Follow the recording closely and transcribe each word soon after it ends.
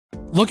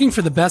Looking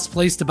for the best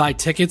place to buy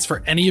tickets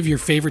for any of your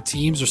favorite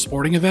teams or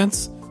sporting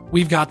events?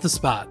 We've got the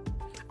spot.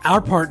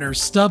 Our partner,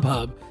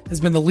 StubHub, has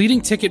been the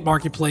leading ticket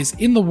marketplace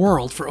in the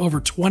world for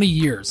over 20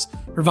 years,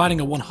 providing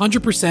a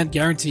 100%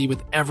 guarantee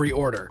with every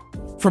order.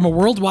 From a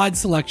worldwide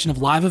selection of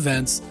live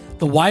events,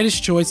 the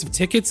widest choice of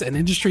tickets and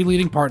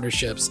industry-leading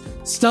partnerships,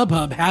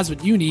 StubHub has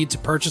what you need to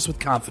purchase with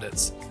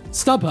confidence.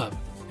 StubHub,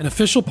 an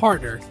official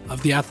partner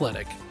of The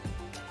Athletic.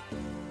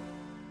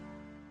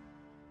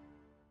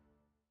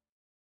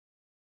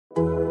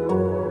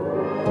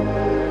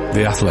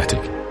 The Athletic.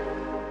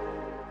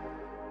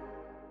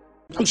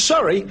 I'm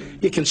sorry,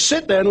 you can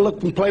sit there and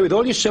look and play with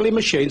all your silly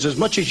machines as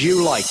much as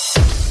you like.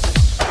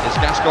 Is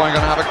Gascoigne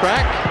going to have a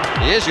crack?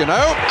 He is, you know.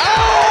 Oh,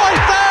 I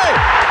say!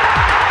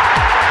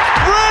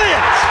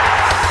 Brilliant!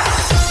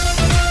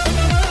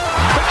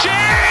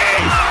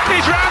 Gee!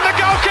 He's round the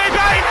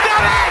goalkeeper, he's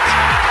done it!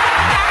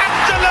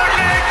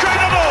 Absolutely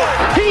incredible!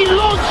 He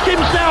launched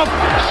himself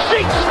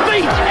 6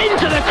 feet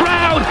into the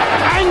crowd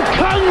and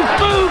kung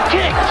fu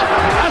kicked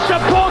a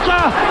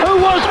supporter who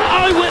was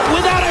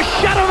without a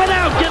shadow of a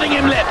doubt giving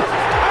him lip. Oh,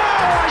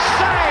 I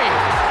say!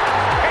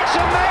 It's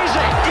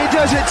amazing! He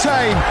does it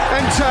tame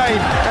and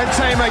tame and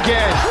tame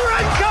again.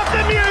 Crank up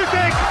the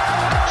music!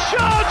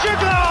 Charge your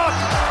glass!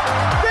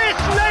 This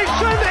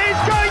nation is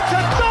going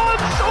to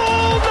dance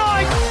all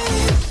night!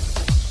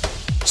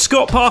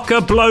 Scott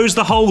Parker blows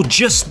the hole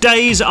just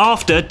days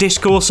after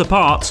discourse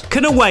apart.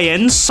 Can away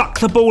ends suck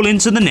the ball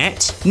into the net?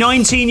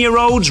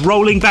 19-year-olds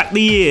rolling back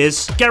the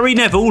years. Gary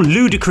Neville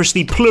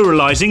ludicrously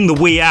pluralising the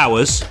wee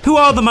hours. Who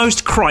are the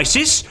most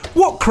crisis?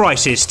 What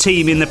crisis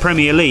team in the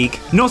Premier League?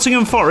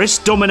 Nottingham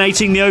Forest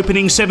dominating the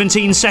opening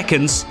 17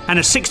 seconds. And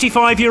a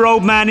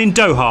 65-year-old man in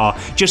Doha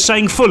just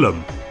saying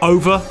Fulham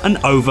over and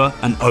over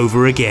and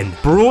over again.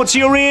 Brought to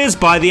your ears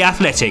by The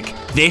Athletic.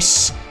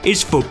 This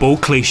is Football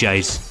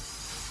Clichés.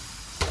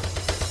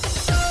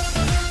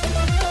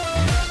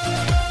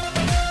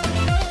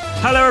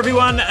 Hello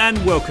everyone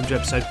and welcome to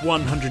episode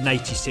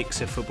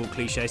 186 of Football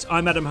Clichés.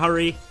 I'm Adam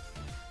Hurrey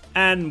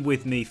and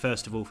with me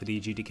first of all for the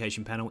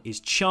adjudication panel is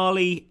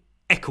Charlie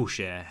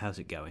Eccleshare. How's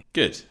it going?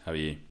 Good, how are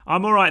you?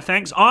 I'm alright,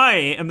 thanks. I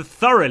am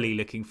thoroughly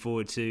looking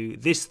forward to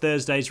this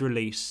Thursday's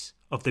release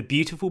of the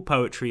beautiful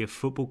poetry of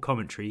football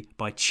commentary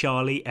by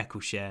Charlie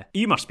Eccleshare.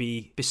 You must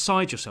be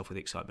beside yourself with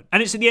excitement.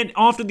 And it's at the end,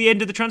 after the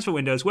end of the transfer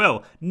window as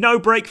well. No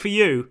break for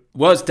you.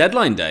 Well, it's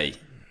deadline day.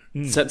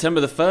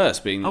 September the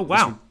 1st being... Oh,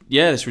 wow.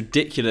 This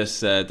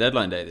ridiculous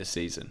deadline day this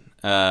season.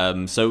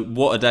 So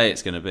what a day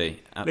it's going to be.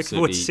 Absolutely. Look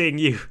forward to seeing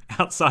you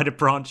outside a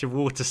branch of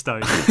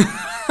Waterstone.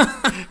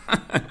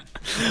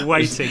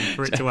 Waiting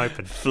for it to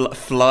open.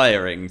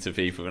 Flyering to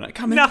people. Like,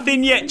 come in,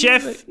 Nothing yet,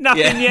 Jeff.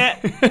 Nothing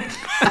yet.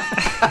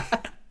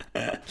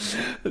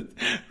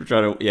 We're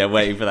trying to,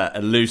 waiting for that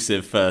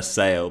elusive first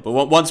sale.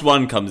 But once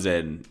one comes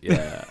in,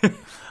 I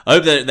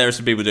hope that there are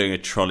some people doing a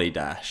trolley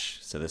dash.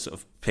 So they're sort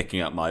of picking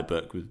up my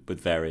book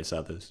with various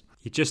others.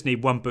 You just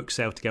need one book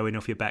sale to go in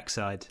off your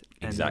backside.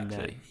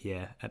 Exactly.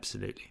 Yeah,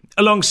 absolutely.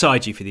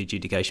 Alongside you for the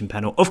adjudication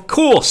panel, of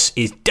course,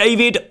 is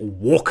David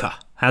Walker.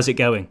 How's it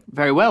going?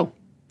 Very well.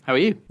 How are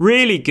you?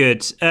 Really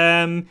good.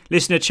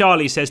 Listener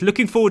Charlie says,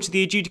 looking forward to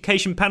the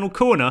adjudication panel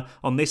corner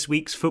on this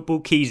week's Football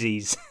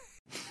Keezies.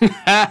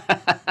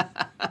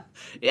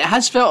 It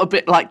has felt a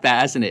bit like that,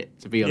 hasn't it,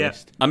 to be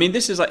honest? Yeah. I mean,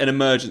 this is like an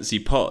emergency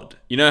pod.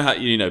 You know how,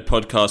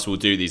 podcasts will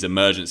do these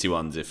emergency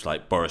ones if,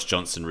 like, Boris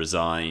Johnson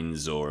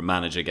resigns or a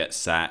manager gets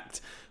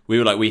sacked. We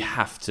were like, we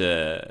have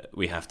to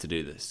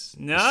do this.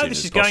 No,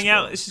 this is going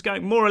out. This is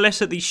going more or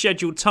less at the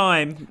scheduled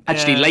time.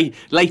 Actually,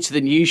 later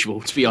than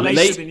usual, to be honest.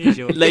 Later than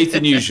usual. Later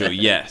than usual,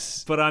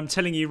 yes. But I'm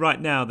telling you right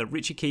now that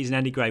Richard Keys and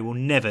Andy Gray will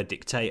never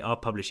dictate our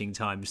publishing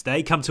times.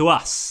 They come to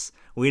us.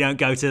 We don't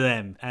go to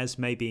them, as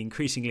may be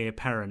increasingly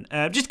apparent.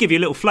 Just to give you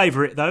a little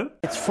flavour it, though.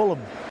 It's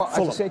Fulham. As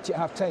I said to you at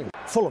half-time,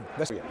 Fulham.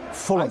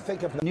 Fulham. I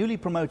think of newly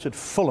promoted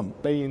Fulham.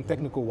 Playing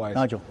technical-wise.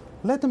 Nigel.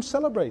 Let them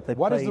celebrate.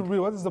 What's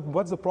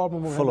the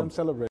problem with them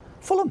celebrate?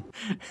 Fulham.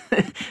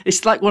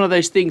 It's like one of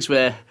those things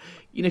where,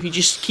 if you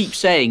just keep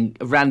saying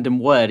a random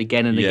word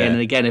again and again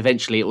and again,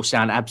 eventually it will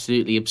sound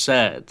absolutely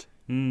absurd.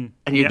 And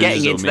you're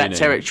getting into that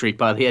territory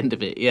by the end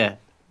of it, yeah.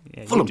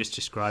 You just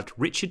described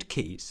Richard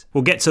Keys.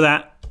 We'll get to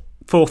that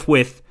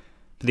forthwith.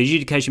 The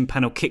adjudication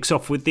panel kicks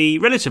off with the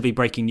relatively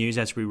breaking news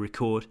as we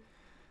record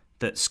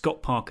that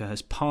Scott Parker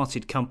has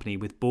parted company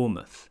with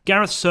Bournemouth.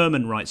 Gareth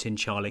Sermon writes in,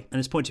 Charlie, and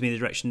has pointed me in the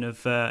direction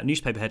of a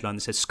newspaper headline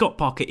that says Scott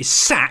Parker is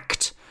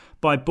sacked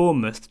by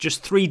Bournemouth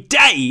just 3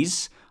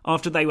 days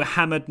after they were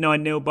hammered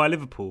 9-0 by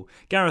Liverpool.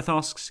 Gareth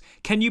asks,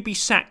 can you be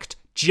sacked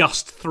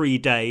just 3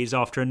 days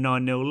after a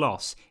 9-0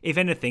 loss? If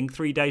anything,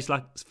 3 days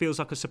feels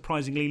like a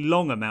surprisingly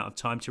long amount of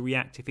time to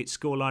react if it's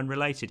scoreline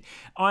related.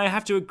 I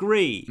have to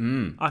agree.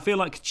 I feel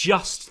like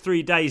just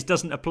 3 days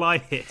doesn't apply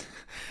here.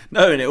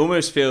 No, and it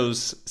almost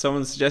feels,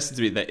 someone suggested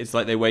to me that it's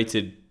like they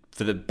waited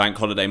for the bank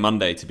holiday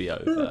Monday to be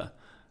over,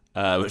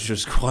 which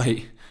was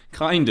quite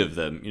kind of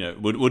them.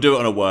 We'll do it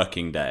on a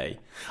working day.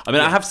 I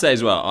mean, I have to say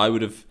as well, I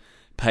would have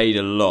paid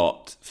a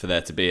lot for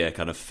there to be a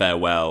kind of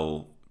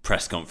farewell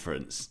press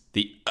conference.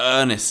 The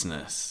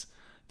earnestness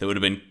that would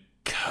have been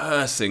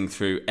cursing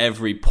through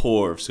every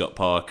pore of Scott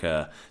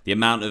Parker. The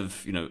amount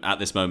of, at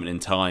this moment in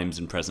times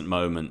and present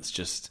moments,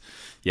 just,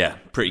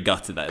 pretty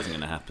gutted that isn't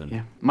going to happen.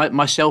 Yeah.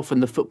 Myself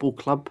and the football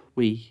club,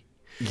 we...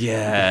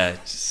 Yeah.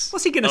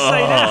 What's he going to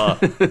say now?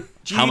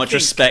 How much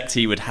respect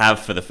he would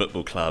have for the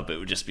football club. It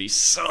would just be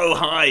so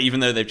high, even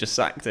though they've just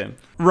sacked him.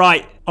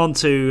 Right, on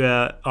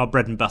to our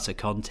bread and butter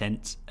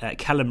content.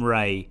 Callum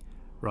Ray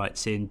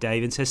writes in,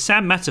 Dave, and says,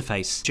 Sam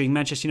Matterface, during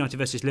Manchester United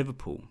versus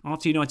Liverpool,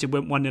 after United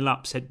went 1-0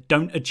 up, said,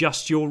 "Don't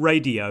adjust your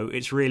radio,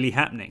 it's really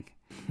happening."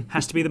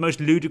 Has to be the most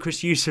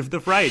ludicrous use of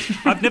the phrase.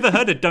 I've never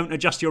heard of "don't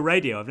adjust your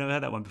radio." I've never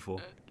heard that one before.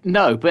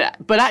 No, but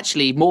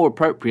actually more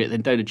appropriate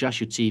than "don't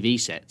adjust your TV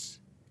sets."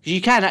 Because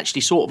you can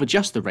actually sort of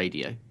adjust the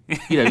radio.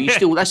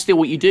 That's still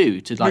what you do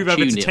to move over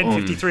tune to it.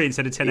 1053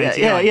 instead of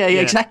 1089. Yeah,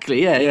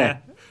 exactly. Yeah.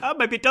 Oh,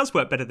 maybe it does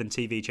work better than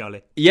TV,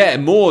 Charlie. Yeah,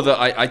 more that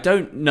I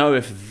don't know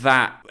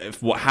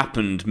if what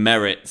happened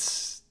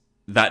merits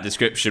that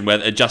description,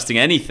 whether adjusting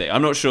anything.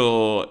 I'm not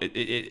sure.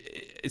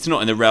 It's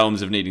not in the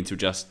realms of needing to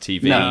adjust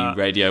TV,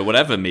 radio,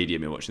 whatever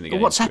medium you're watching the game.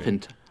 But what's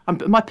happened?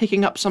 Am I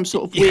picking up some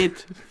sort of weird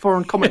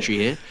foreign commentary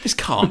here? This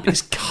can't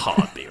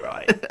be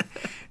right.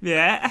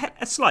 Yeah,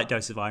 a slight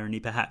dose of irony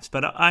perhaps,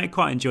 but I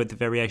quite enjoyed the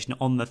variation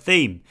on the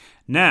theme.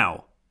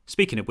 Now,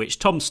 speaking of which,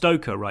 Tom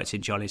Stoker writes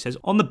in, Charlie, says,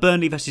 on the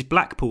Burnley versus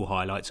Blackpool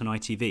highlights on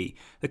ITV,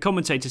 the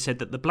commentator said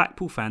that the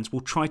Blackpool fans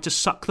will try to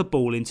suck the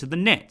ball into the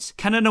net.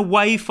 Can an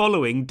away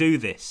following do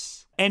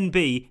this?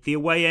 NB, the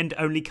away end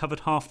only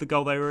covered half the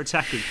goal they were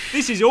attacking.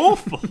 This is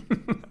awful.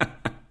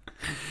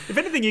 If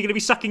anything, you're going to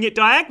be sucking it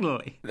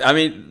diagonally. I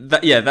mean,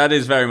 that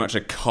is very much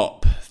a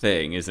cop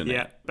thing, isn't it?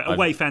 Yeah, but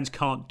away fans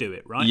can't do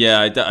it, right?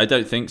 Yeah, I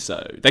don't think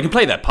so. They can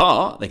play their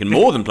part. They can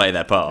more than play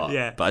their part.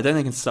 Yeah. But I don't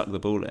think they can suck the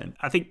ball in.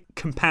 I think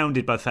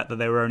compounded by the fact that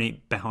they were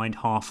only behind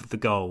half of the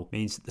goal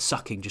means that the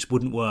sucking just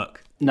wouldn't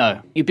work.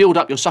 No, you build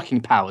up your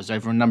sucking powers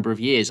over a number of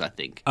years, I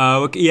think.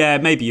 Oh, okay, yeah,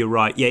 maybe you're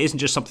right. Yeah, it isn't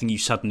just something you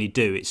suddenly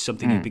do. It's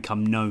something you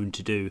become known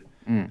to do.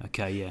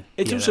 Okay, yeah.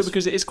 It's also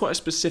because it is quite a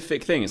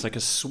specific thing. It's like a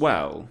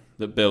swell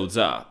that builds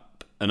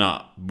up and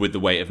up with the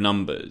weight of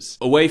numbers.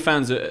 Away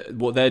fans,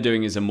 what they're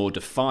doing is a more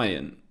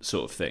defiant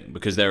sort of thing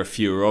because there are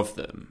fewer of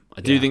them.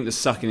 I do think the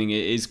sucking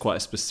is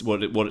quite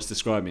a what it's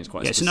describing is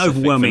quite a specific it's an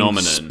overwhelming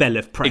phenomenon. Spell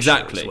of pressure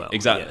Exactly, as well.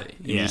 exactly.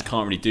 Yeah. You just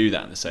can't really do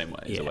that in the same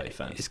way as away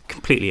fans. It's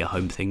completely a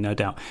home thing, no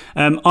doubt.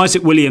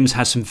 Isaac Williams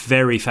has some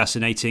very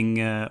fascinating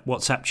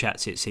WhatsApp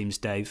chats, it seems,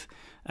 Dave.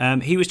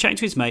 He was chatting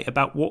to his mate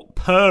about what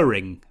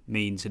purring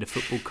means in a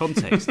football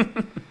context.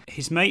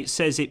 His mate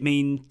says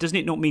doesn't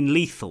it not mean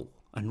lethal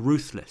and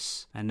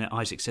ruthless? And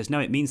Isaac says, no,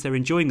 it means they're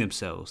enjoying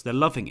themselves. They're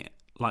loving it.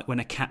 Like when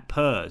a cat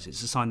purrs,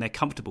 it's a sign they're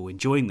comfortable,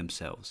 enjoying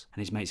themselves. And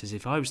his mate says,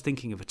 if I was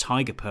thinking of a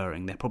tiger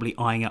purring, they're probably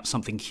eyeing up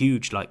something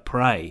huge like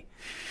prey.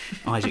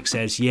 Isaac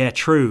says, yeah,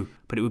 true,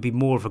 but it would be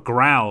more of a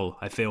growl,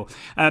 I feel.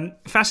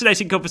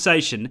 Fascinating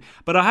conversation,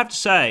 but I have to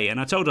say, and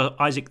I told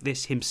Isaac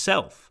this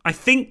himself, I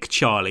think,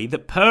 Charlie,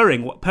 that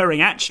what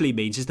purring actually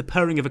means is the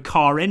purring of a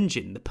car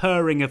engine, the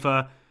purring of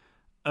a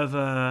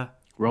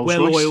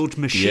well-oiled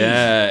machine.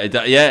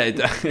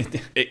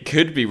 It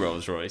could be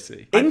Rolls-Royce.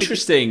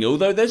 Interesting,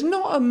 although there's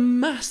not a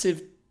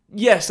massive...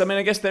 Yes, I mean,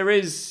 I guess there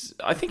is...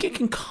 I think it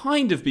can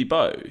kind of be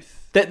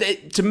both.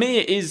 To me,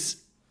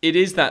 it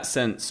is that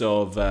sense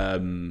of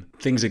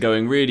things are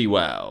going really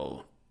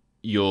well,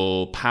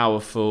 you're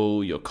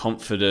powerful, you're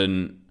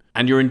confident,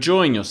 and you're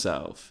enjoying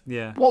yourself.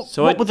 Yeah.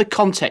 What would the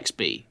context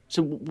be?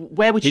 So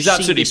where would you he's see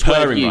absolutely this word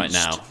purring right used?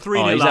 now.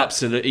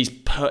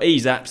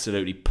 He's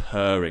absolutely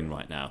purring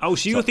right now. Oh,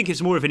 so you think it's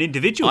more of an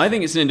individual? I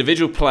think it's an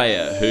individual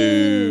player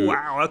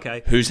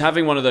who's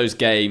having one of those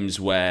games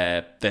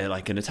where they're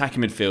like an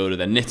attacking midfielder,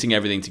 they're knitting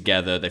everything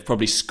together, they've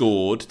probably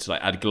scored to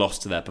like add gloss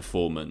to their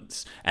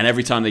performance, and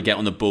every time they get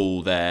on the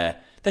ball,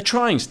 they're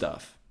trying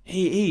stuff.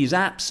 He's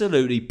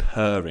absolutely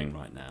purring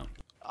right now.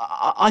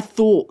 I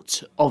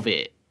thought of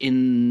it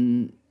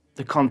in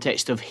the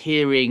context of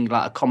hearing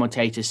like a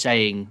commentator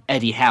saying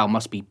Eddie Howe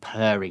must be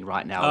purring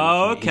right now.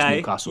 Oh, okay.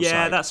 Newcastle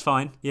yeah, side. that's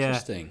fine. Yeah.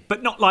 Interesting.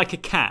 But not like a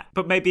cat,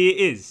 but maybe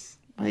it is.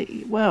 I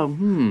think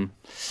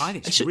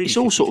it's really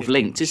all sort of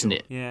linked, isn't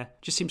it? Yeah,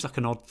 just seems like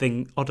an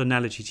odd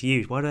analogy to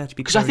use. Why do I have to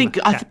be? Because I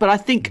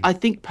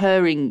think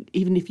purring,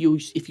 even if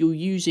you're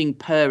using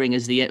purring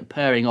as the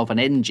purring of an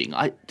engine,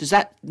 does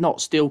that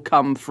not still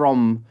come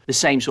from the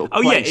same sort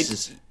of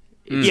place?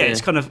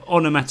 It's kind of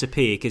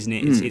onomatopoeic, isn't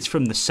it? It's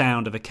from the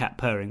sound of a cat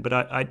purring, but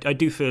I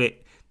do feel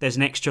there's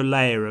an extra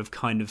layer of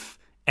kind of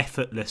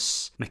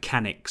effortless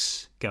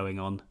mechanics going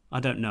on. I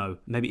don't know.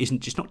 Maybe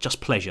it's not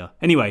just pleasure.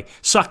 Anyway,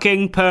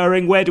 sucking,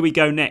 purring, where do we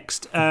go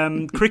next?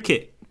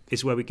 Cricket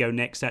is where we go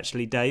next,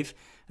 actually, Dave.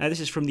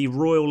 This is from the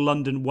Royal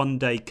London One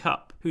Day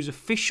Cup, whose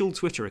official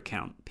Twitter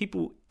account,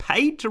 people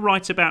paid to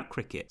write about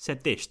cricket,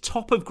 said this: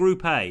 top of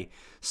Group A,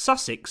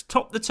 Sussex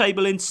topped the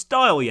table in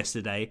style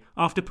yesterday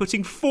after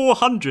putting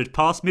 400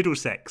 past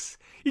Middlesex.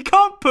 You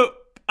can't put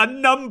a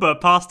number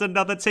past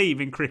another team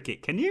in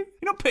cricket, can you?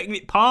 You're not putting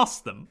it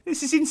past them.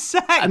 This is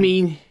insane. I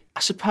mean, I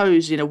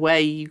suppose in a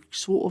way you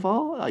sort of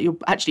are. Like you're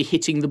actually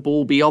hitting the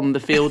ball beyond the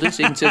fielders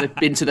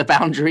into the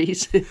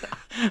boundaries.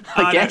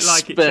 I guess, don't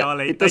like it, but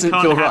Charlie. it doesn't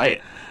feel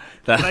right.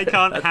 They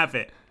can't have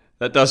it.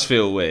 That does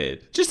feel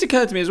weird. Just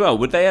occurred to me as well,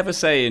 would they ever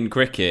say in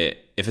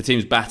cricket, if a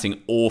team's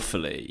batting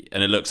awfully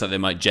and it looks like they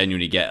might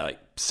genuinely get like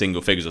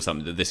single figures or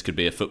something, that this could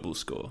be a football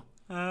score?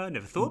 I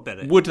never thought about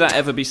it. Would that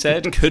ever be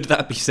said? Could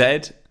that be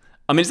said?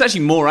 I mean, it's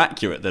actually more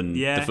accurate than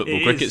the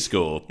football cricket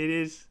score. It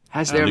is.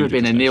 Has there ever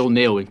been a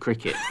 0-0 in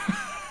cricket?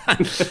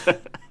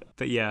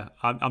 But yeah,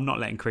 I'm not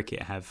letting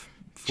cricket have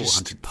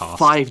 400 passes.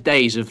 5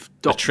 days of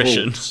dot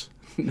attrition. Balls.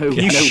 No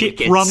ship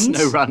wickets, runs?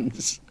 no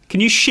runs. Can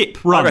you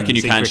ship runs? I reckon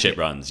you can cricket? ship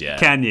runs, yeah.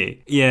 Can you?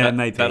 Yeah,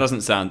 maybe.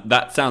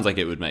 That sounds like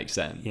it would make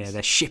sense. Yeah,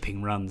 they're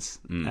shipping runs.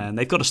 And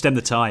they've got to stem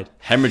the tide.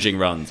 Hemorrhaging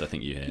runs, I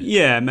think you hear.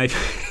 Yeah, maybe.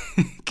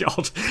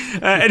 God.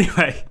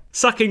 Anyway,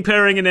 sucking,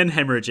 purring, and then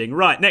hemorrhaging.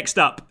 Right, next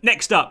up.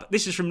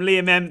 This is from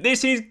Liam M.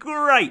 This is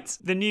great.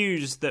 The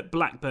news that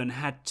Blackburn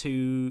had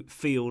to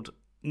field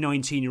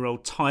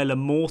 19-year-old Tyler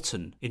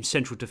Morton in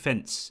central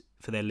defence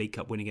for their League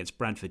Cup win against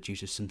Bradford due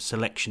to some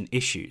selection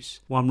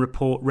issues. One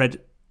report read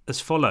as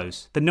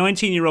follows. The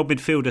 19-year-old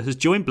midfielder has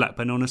joined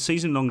Blackburn on a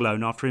season-long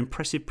loan after an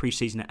impressive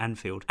pre-season at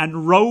Anfield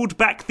and rolled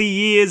back the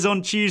years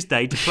on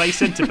Tuesday to play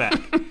centre-back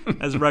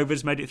as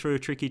Rovers made it through a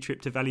tricky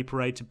trip to Valley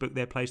Parade to book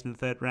their place in the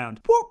third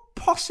round. What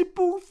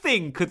possible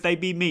thing could they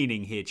be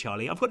meaning here,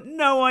 Charlie? I've got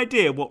no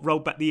idea what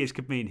rolled back the years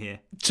could mean here.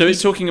 So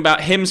it's talking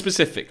about him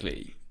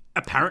specifically?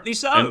 Apparently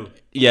so.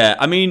 Yeah,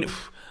 I mean,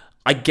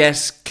 I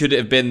guess could it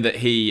have been that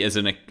he, as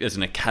an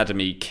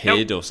academy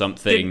kid or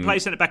something, didn't play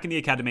centre-back in the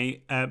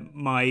academy.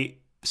 My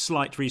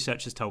slight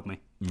research has told me.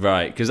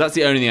 Right, because that's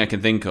the only thing I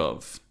can think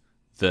of,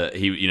 that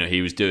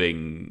he was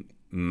doing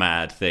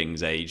mad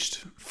things aged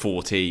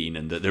 14,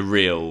 and that the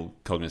real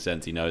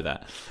cognoscenti know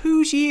that.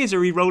 Whose years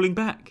are he rolling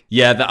back?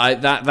 Yeah,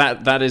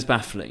 that is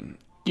baffling.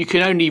 You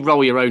can only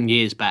roll your own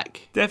years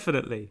back.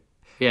 Definitely.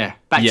 Yeah,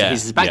 back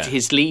to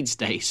his Leeds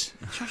days.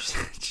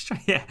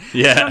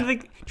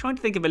 Trying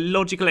to think of a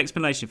logical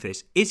explanation for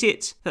this. Is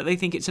it that they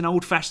think it's an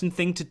old-fashioned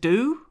thing to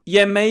do?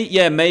 Yeah,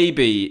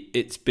 maybe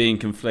it's being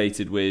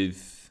conflated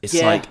with. It's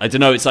like, I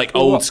don't know, it's like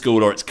old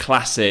school, or it's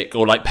classic,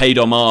 or like paid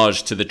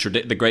homage to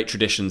the great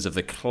traditions of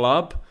the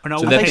club. An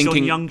old head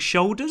on young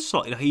shoulders,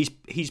 like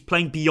he's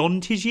playing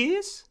beyond his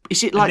years.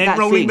 Is it like and then that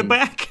rolling thing? the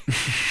back?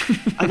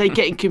 Are they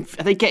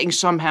getting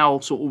somehow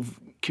sort of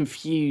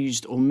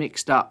confused or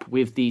mixed up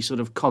with the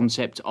sort of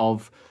concept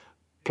of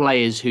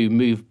players who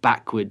move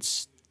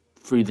backwards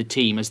through the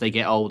team as they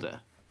get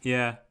older?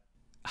 Yeah.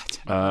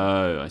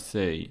 I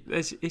see.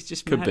 It's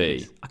just could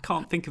madness. be. I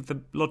can't think of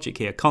the logic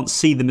here. I can't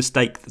see the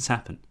mistake that's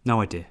happened.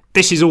 No idea.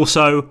 This is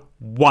also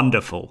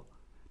wonderful.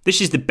 This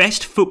is the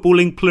best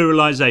footballing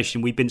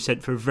pluralisation we've been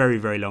sent for a very,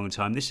 very long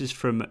time. This is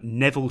from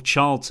Neville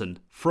Charlton,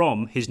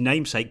 from his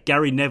namesake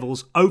Gary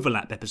Neville's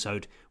Overlap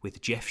episode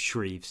with Jeff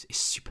Shreves. It's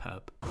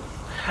superb.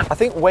 I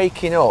think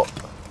waking up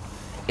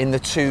in the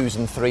 2s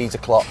and 3s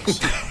o'clocks.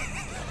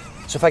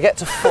 So if I get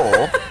to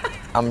 4,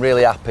 I'm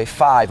really happy.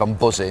 5, I'm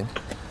buzzing.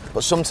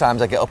 But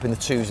sometimes I get up in the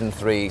 2s and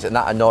 3s, and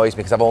that annoys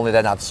me because I've only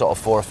then had sort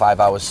of 4 or 5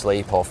 hours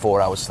sleep, or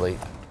 4 hours sleep.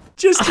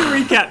 Just to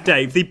recap,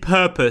 Dave, the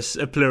purpose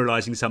of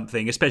pluralising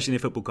something, especially in a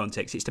football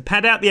context, is to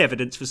pad out the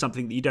evidence for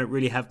something that you don't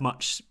really have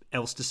much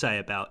else to say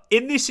about.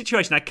 In this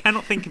situation, I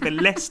cannot think of a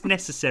less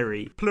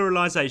necessary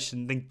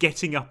pluralisation than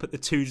getting up at the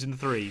 2s and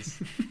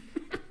 3s.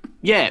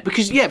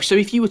 So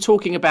if you were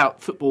talking about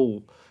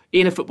football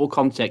in a football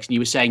context and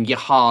you were saying your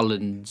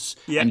Haalands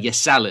and your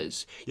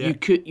Salahs,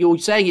 you're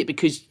saying it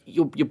because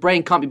your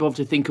brain can't be bothered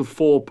to think of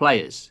 4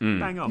 players,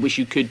 Bang on. which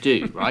you could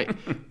do, right?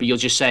 But you're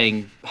just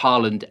saying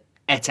Haaland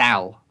et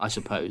al., I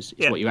suppose,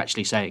 is what you're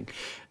actually saying.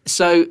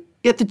 So,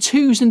 the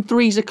 2s and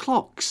 3s are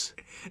clocks.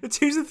 The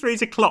 2s and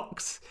 3s are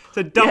clocks.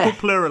 So double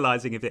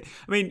pluralising of it.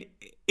 I mean,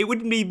 it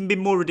wouldn't even be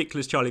more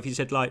ridiculous, Charlie, if you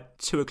said like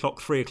 2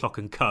 o'clock, 3 o'clock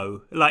and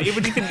co. Like, it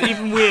would have been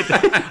even weirder.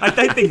 I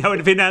don't think that would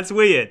have been as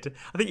weird.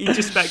 I think you'd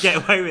just about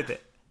get away with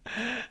it.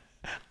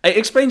 It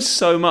explains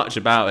so much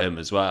about him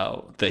as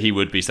well, that he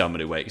would be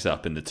someone who wakes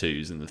up in the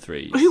 2s and the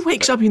 3s. Who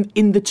wakes up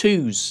in the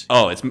 2s?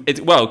 Oh, it's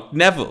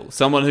Neville,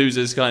 someone who's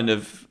as kind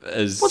of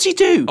as what's he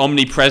do?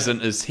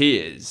 Omnipresent as he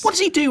is. What does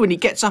he do when he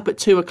gets up at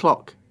 2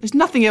 o'clock? There's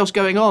nothing else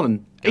going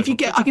on. I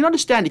can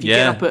understand if you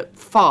get up at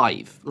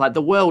 5, like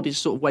the world is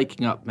sort of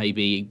waking up.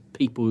 Maybe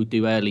people who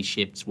do early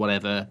shifts,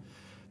 whatever,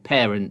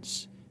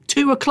 parents.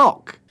 2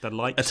 o'clock. The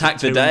lights attack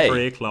at the 2 day. and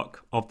 3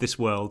 o'clock of this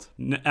world.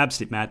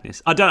 Absolute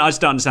madness. I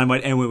just don't understand why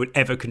anyone would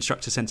ever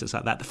construct a sentence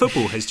like that. The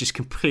football has just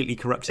completely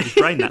corrupted his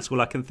brain. That's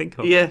all I can think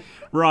of. Yeah.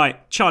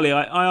 Right, Charlie,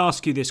 I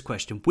ask you this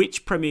question.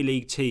 Which Premier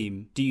League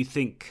team do you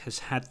think has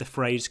had the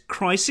phrase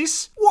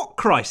crisis? What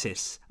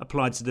crisis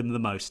applied to them the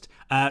most?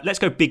 Let's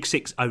go Big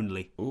Six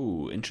only.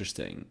 Ooh,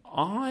 interesting.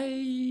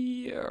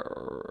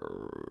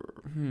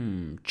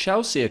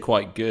 Chelsea are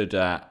quite good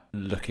at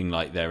looking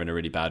like they're in a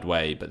really bad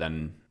way, but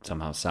then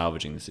somehow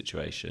salvaging the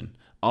situation.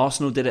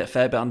 Arsenal did it a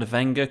fair bit under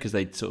Wenger because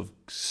they sort of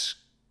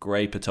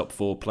scrape a top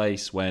 4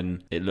 place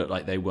when it looked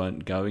like they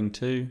weren't going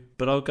to.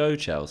 But I'll go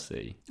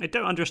Chelsea. I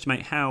don't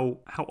underestimate how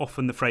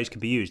often the phrase can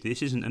be used.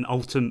 This isn't an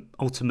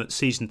ultimate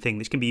season thing.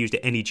 This can be used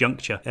at any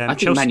juncture. I think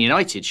Chelsea... Man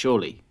United,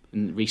 surely,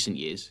 in recent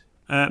years.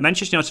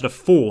 Manchester United are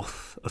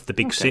 4th of the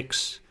Big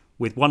Six,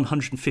 with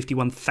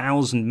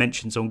 151,000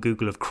 mentions on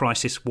Google of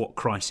crisis, what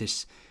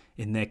crisis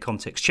in their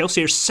context.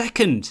 Chelsea are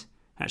 2nd,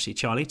 actually,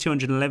 Charlie,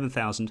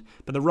 211,000.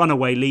 But the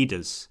runaway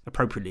leaders,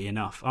 appropriately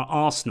enough, are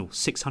Arsenal,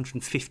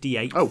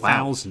 658,000. Oh,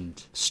 wow.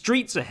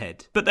 Streets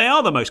ahead. But they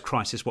are the most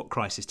crisis, what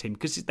crisis team,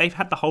 because they've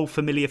had the whole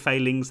familiar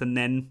failings and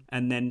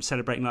then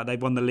celebrating like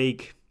they've won the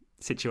league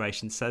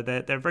situation. So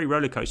they're a very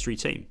rollercoastery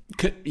team.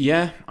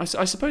 I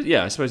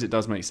suppose it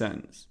does make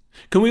sense.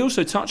 Can we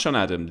also touch on,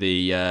 Adam,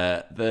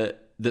 that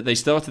they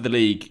started the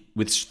league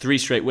with 3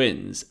 straight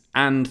wins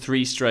and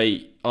 3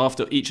 straight,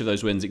 after each of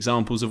those wins,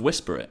 examples of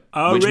Whisper It.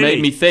 Oh, which really?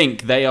 made me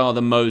think they are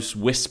the most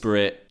Whisper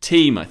It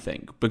team, I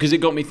think. Because it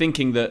got me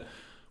thinking that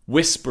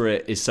Whisper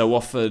It is so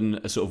often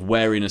a sort of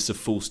wariness of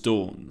false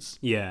dawns.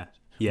 Yeah.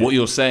 What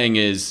you're saying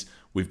is,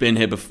 we've been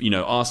here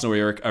before, Arsenal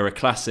are a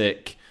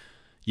classic.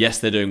 Yes,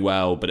 they're doing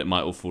well, but it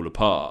might all fall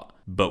apart.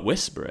 But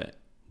Whisper It.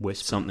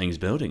 Something's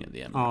building at the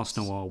Emirates.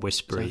 Arsenal are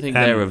whispering. So I think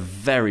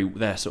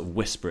they're sort of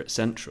Whisper It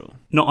central.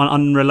 Not on an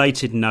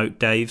unrelated note,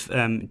 Dave.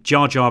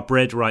 Jar Jar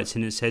Bread writes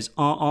in and says,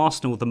 "Are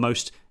Arsenal the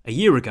most, a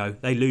year ago,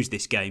 they lose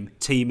this game,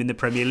 team in the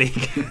Premier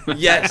League?"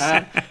 Yes.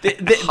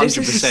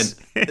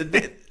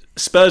 100%.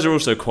 Spurs are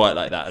also quite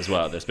like that as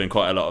well. There's been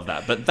quite a lot of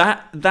that. But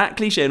that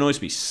cliche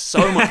annoys me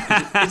so much.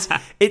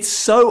 It's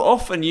so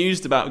often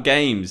used about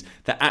games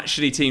that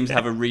actually teams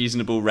have a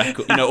reasonable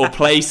record, or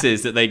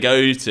places that they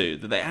go to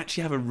that they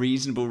actually have a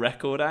reasonable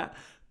record at.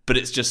 But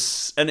it's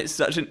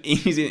such an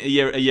easy,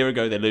 a year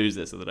ago they lose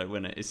this or they don't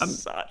win it. It's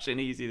such an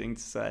easy thing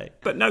to say.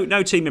 But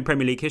no team in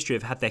Premier League history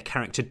have had their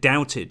character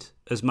doubted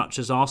as much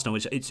as Arsenal.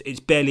 It's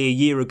barely a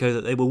year ago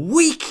that they were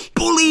weak,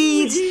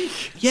 bullied.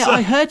 Yeah,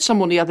 I heard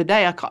someone the other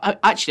day,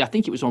 I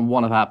think it was on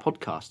one of our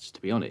podcasts,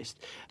 to be honest,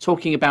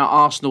 talking about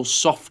Arsenal's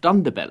soft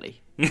underbelly.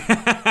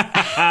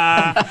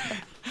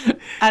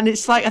 And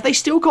it's like, have they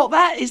still got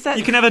that? Is that...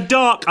 You can have a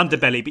dark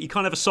underbelly, but you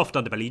can't have a soft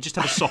underbelly. You just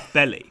have a soft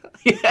belly.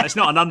 Yeah. It's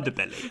not an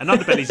underbelly. An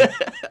underbelly's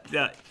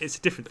it's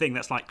a different thing.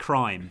 That's like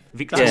crime.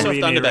 Soft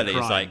underbelly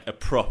is like a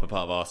proper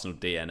part of Arsenal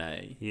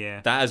DNA. Yeah,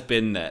 that has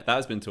been there. That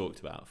has been talked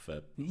about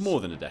for more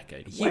than a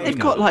decade. Yeah, they've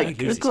got like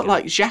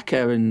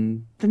Xhaka,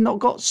 and they've not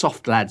got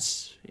soft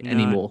lads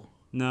anymore.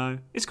 No,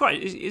 it's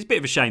a bit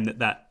of a shame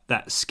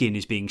that skin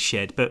is being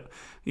shed. But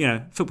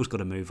football's got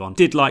to move on.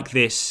 Did like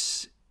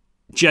this.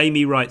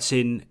 Jamie writes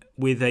in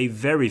with a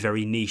very,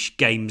 very niche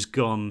Games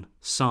Gone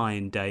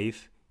sign,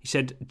 Dave. He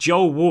said,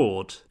 Joel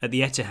Ward at the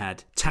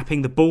Etihad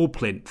tapping the ball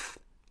plinth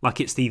like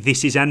it's the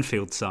 "This is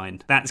Anfield"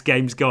 sign. That's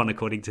Games Gone,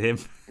 according to him.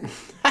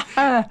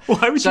 Why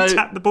would you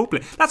tap the ball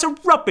plinth? That's a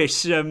rubbish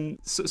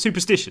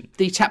superstition.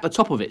 Did he tap the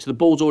top of it? So the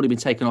ball's already been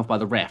taken off by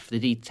the ref.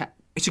 Did he tap?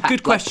 It's a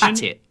good question.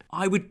 Pat it?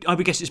 I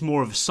would guess it's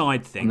more of a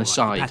side thing. On the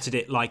side. He patted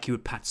it like you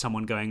would pat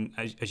someone going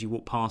as you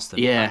walk past them.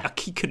 Yeah.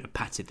 He couldn't have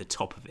patted the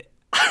top of it.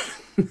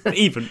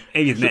 even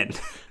then,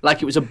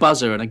 like it was a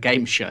buzzer in a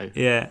game show.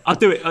 Yeah, I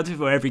do it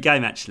for every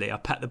game. Actually, I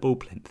pat the ball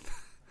plinth.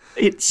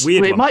 It's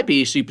weird. It might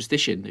be a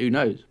superstition. Who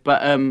knows?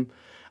 But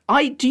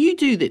do you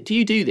do that? Do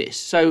you do this?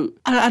 So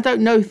I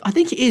don't know. I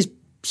think it is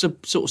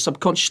sort of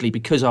subconsciously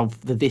because of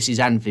the "This is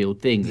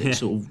Anfield" thing that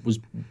sort of was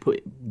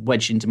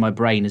wedged into my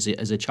brain as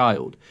a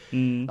child.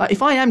 Like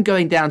if I am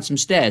going down some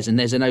stairs and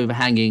there's an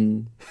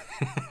overhanging,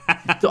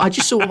 I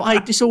just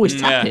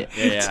always tap it.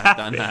 Yeah, I've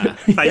done that.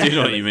 I do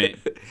know what you mean.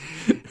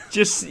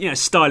 Just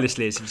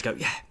stylistically, just go,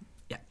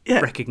 yeah,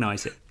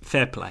 recognise it.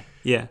 Fair play.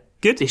 Yeah,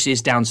 good. This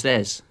is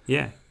downstairs.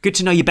 Yeah, good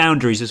to know your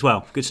boundaries as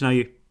well. Good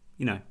to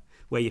know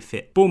where you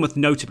fit. Bournemouth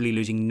notably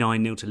losing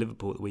 9-0 to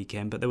Liverpool at the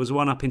weekend, but there was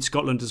one up in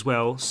Scotland as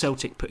well.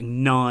 Celtic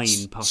putting 9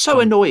 past. So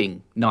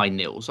annoying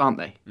 9-0s, aren't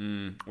they?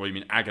 What do you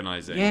mean,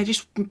 agonising? Yeah,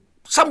 just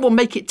someone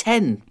make it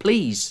 10,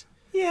 please.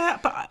 Yeah,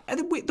 but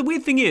the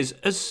weird thing is,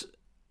 as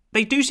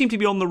they do seem to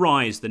be on the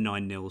rise, the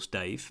 9-0s,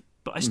 Dave.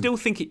 But I still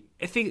think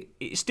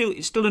it's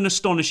still an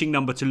astonishing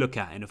number to look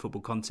at in a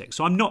football context.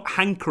 So I'm not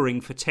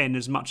hankering for 10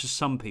 as much as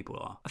some people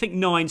are. I think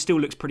 9 still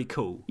looks pretty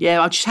cool. Yeah,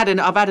 I've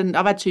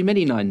had too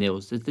many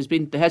 9-0s.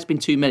 There has been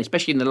too many,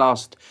 especially in the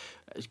last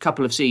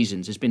couple of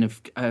seasons. There's been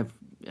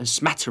a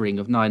smattering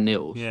of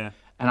 9-0s. Yeah.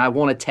 And I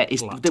want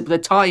to the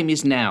time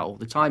is now.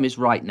 The time is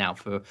right now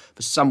for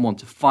someone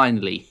to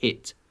finally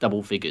hit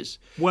double figures.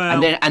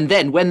 Well, and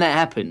then when that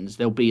happens,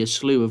 there'll be a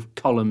slew of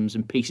columns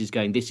and pieces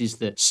going, this is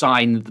the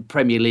sign that the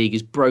Premier League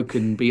is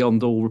broken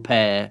beyond all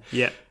repair.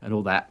 Yeah. And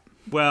all that.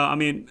 Well, I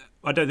mean,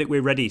 I don't think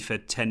we're ready for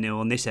 10-0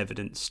 on this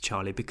evidence,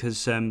 Charlie,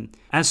 because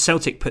as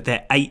Celtic put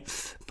their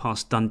 8th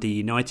past Dundee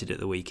United at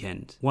the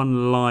weekend,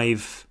 one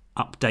live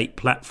update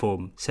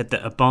platform said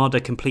that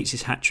Abada completes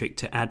his hat-trick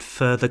to add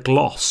further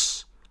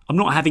gloss. I'm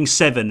not having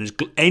 7 as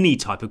any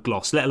type of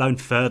gloss, let alone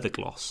further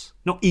gloss.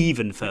 Not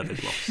even further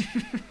gloss.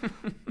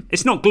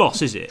 It's not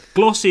gloss, is it?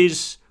 Gloss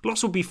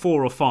will be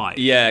 4 or 5.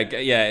 Yeah,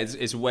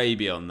 it's way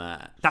beyond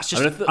that. That's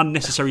just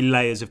unnecessary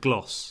layers of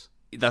gloss.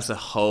 That's a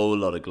whole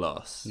lot of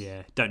gloss.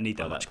 Yeah, don't need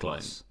that much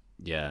gloss.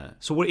 Yeah.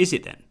 So what is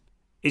it then?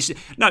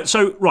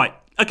 Right.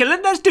 Okay,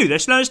 let's do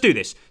this.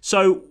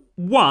 So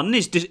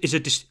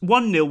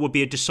 1-0 would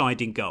be a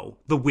deciding goal,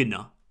 the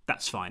winner.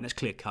 That's fine. That's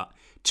clear cut.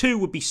 2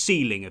 would be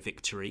sealing a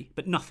victory,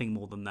 but nothing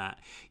more than that.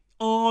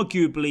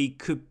 Arguably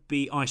could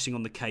be icing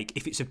on the cake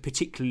if it's a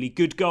particularly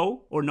good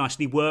goal or a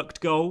nicely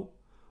worked goal,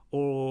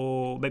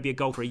 or maybe a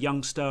goal for a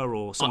youngster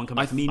or someone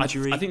coming from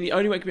injury. I think the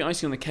only way it could be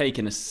icing on the cake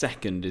in a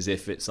second is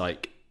if it's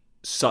like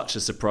such a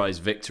surprise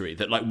victory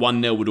that like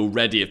 1-0 would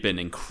already have been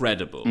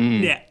incredible.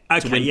 Yeah, okay,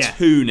 to win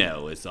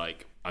 2-0 is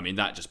like, I mean,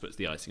 that just puts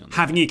the icing on the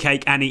having your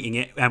cake and eating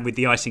it and with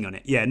the icing on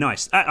it. Yeah,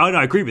 nice.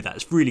 I agree with that.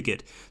 It's really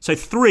good. So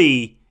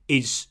 3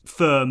 is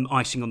firm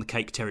icing on the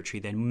cake territory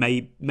then.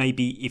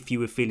 Maybe if you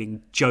were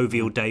feeling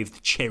jovial, Dave,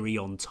 the cherry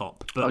on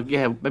top. But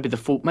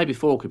maybe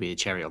 4 could be the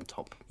cherry on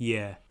top.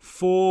 Yeah.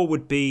 4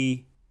 would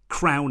be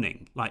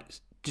crowning, like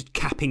just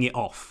capping it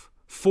off.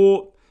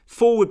 4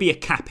 would be a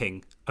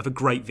capping of a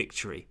great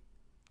victory.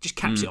 Just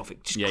caps it off.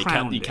 It just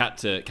he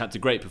capped a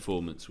great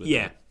performance with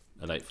a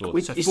late 4.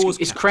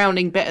 Is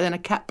crowning better than a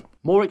cap?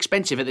 More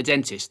expensive at the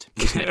dentist.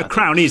 A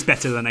crown is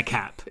better than a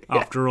cap,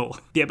 after all.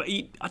 Yeah, but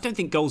I don't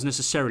think goals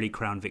necessarily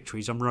crown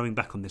victories. I'm rowing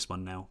back on this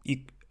one now.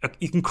 You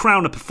can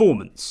crown a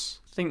performance.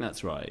 I think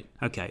that's right.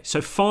 Okay,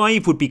 so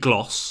 5 would be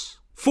gloss.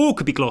 4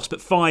 could be gloss, but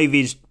 5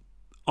 is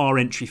our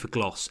entry for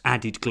gloss,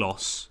 added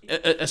gloss.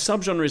 A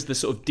subgenre is the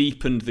sort of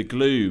deepened the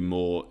gloom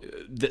or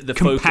the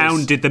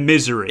compounded focus. The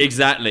misery.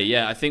 Exactly,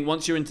 yeah. I think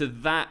once you're into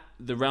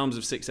the realms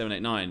of 6, 7,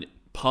 8, 9,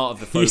 part of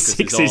the focus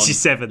your 6 is your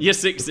 7. Your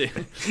 6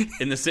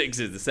 in the 6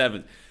 is the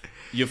 7.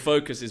 Your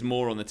focus is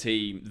more on the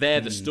team.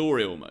 They're the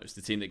story almost.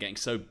 The team that are getting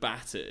so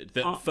battered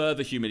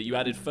that you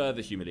added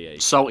further humiliation.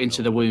 Salt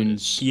into the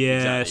wounds.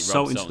 Yeah, exactly.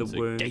 salt into the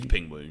wound.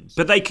 Gaping wounds.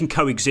 But they can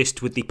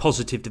coexist with the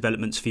positive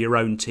developments for your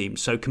own team.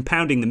 So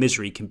compounding the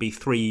misery can be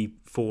 3,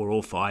 4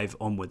 or 5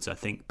 onwards, I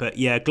think. But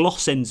yeah,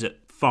 gloss ends at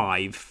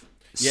 5.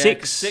 Yeah,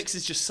 6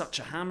 is just such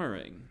a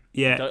hammering.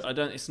 Yeah.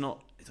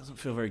 It doesn't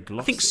feel very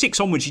glossy. I think 6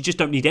 onwards, you just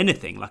don't need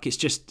anything. Like it's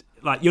just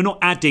like you're not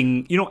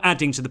adding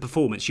to the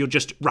performance. You're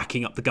just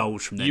racking up the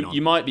goals from then on.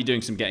 You might be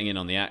doing some getting in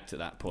on the act at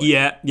that point.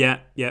 Yeah.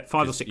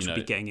 5 or 6 would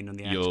be getting in on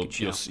the act.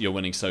 You're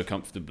winning so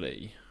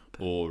comfortably,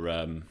 or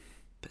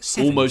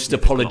almost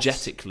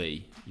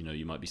apologetically.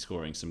 You might be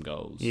scoring some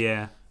goals.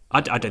 Yeah,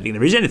 I don't think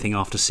there is anything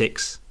after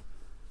 6,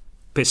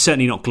 but it's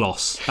certainly not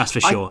gloss. That's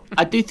for sure.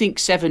 I do think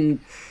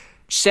 7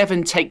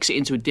 takes it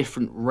into a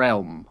different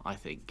realm, I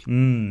think.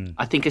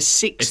 I think a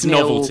 6-0... It's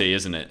novelty,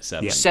 isn't it,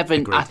 7? Yeah,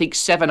 7. I think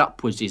 7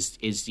 upwards is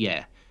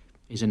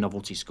a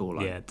novelty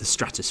scoreline. Yeah, the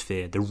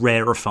stratosphere, the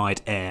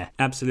rarefied air.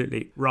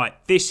 Absolutely. Right,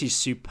 this is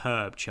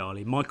superb,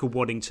 Charlie. Michael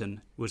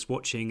Waddington was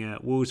watching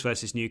Wolves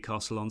versus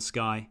Newcastle on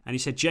Sky, and he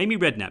said Jamie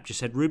Redknapp just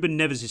said Ruben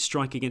Neves'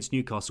 strike against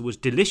Newcastle was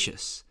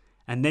delicious,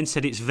 and then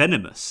said it's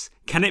venomous.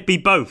 Can it be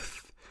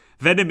both?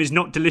 Venom is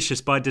not delicious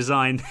by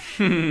design.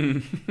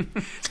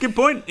 It's a good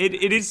point.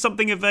 It is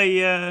something of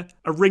a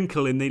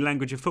wrinkle in the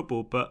language of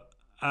football, but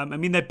I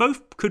mean, they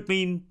both could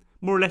mean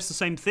more or less the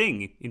same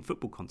thing in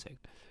football context.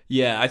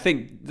 Yeah, I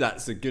think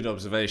that's a good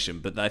observation,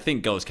 but I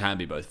think goals can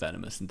be both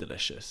venomous and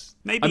delicious.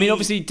 Maybe. I mean,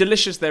 obviously,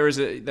 delicious there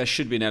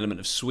should be an element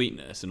of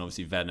sweetness, and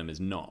obviously, venom is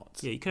not.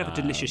 Yeah, you could have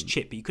a delicious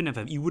chip, but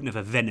you wouldn't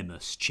have a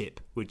venomous chip,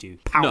 would you?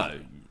 Power. No,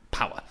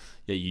 power.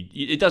 Yeah,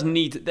 it doesn't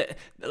need.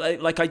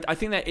 I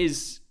think there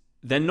is.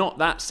 They're not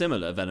that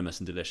similar,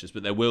 venomous and delicious,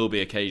 but there will be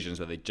occasions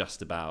where they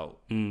just about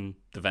the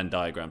Venn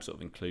diagram sort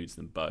of includes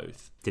them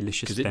both.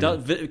 Delicious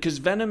because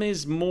venom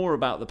is more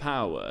about the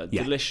power.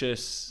 Yeah.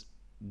 Delicious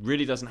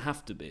really doesn't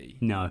have to be.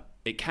 No,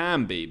 it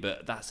can be,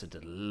 but that's a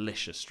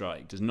delicious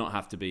strike. It doesn't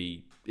have to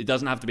be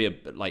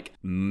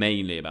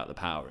mainly about the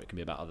power. It can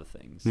be about other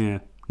things. Yeah.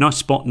 Nice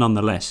spot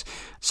nonetheless.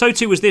 So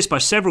too was this by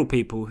several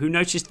people who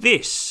noticed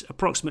this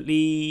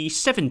approximately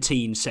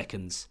 17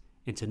 seconds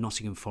into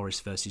Nottingham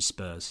Forest versus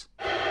Spurs.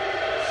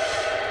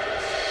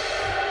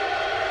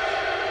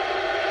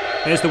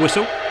 There's the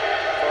whistle.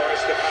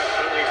 Forest have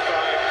had only 5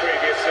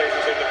 previous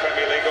seasons in the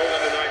Premier League, all in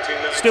the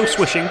 1990s. Still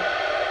swishing. In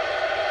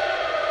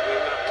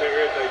that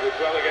period, they did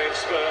well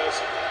against Spurs.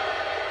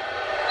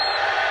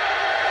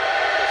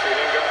 Jesse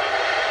Lingard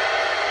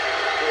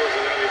was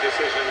an early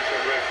decision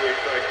from referee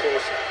Craig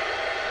Pawson.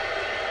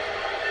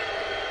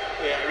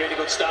 Yeah, really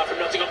good start from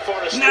Nottingham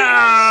Forest.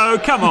 No,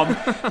 come on.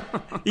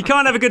 You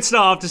can't have a good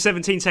start after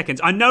 17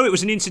 seconds. I know it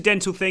was an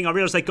incidental thing. I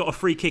realised they got a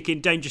free kick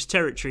in dangerous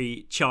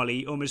territory,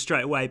 Charlie, almost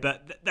straight away,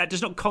 but that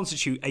does not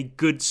constitute a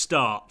good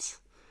start.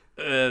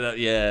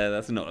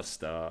 That's not a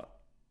start.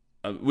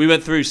 We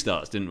went through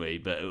starts, didn't we?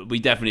 But we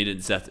definitely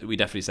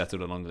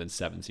settled on longer than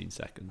 17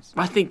 seconds.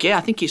 I think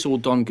it's all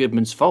Don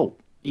Goodman's fault.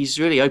 He's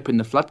really opened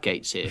the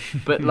floodgates here.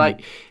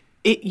 But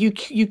you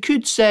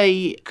could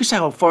say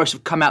Forest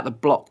have come out the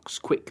blocks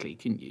quickly,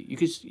 can you?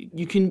 Because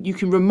you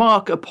can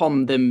remark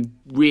upon them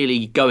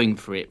really going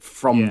for it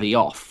from the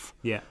off.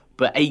 Yeah.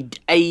 But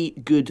a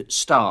good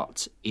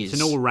start is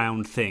it's an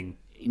all-round thing.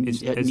 You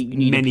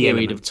need a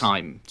period of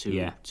time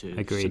to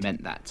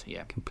cement that.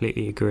 Yeah,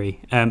 completely agree.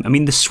 I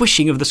mean, the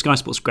swishing of the Sky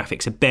Sports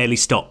graphics have barely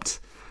stopped.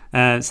 So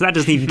that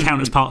doesn't even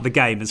count as part of the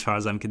game as far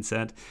as I'm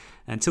concerned.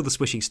 Until the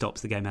swishing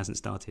stops, the game hasn't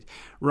started.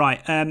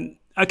 Right,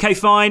 okay,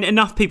 fine.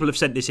 Enough people have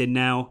sent this in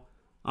now.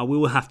 We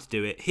will have to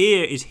do it.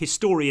 Here is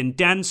historian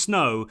Dan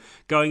Snow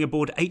going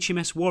aboard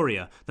HMS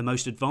Warrior, the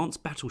most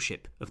advanced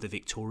battleship of the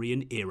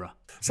Victorian era.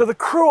 So the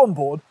crew on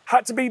board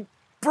had to be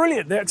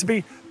brilliant. They had to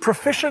be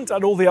proficient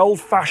at all the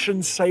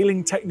old-fashioned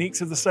sailing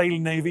techniques of the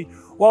sailing navy,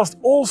 whilst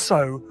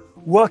also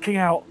working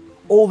out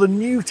all the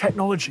new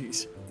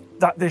technologies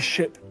that this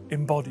ship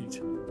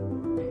embodied.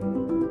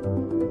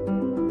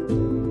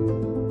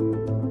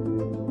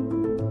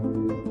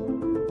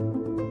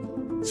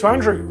 So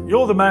Andrew,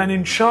 you're the man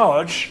in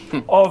charge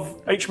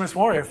of HMS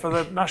Warrior for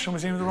the National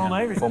Museum of the Royal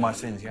Navy. For my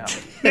sins, yeah.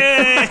 Hey!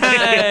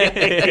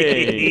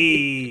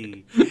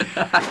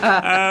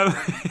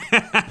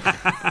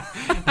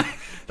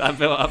 That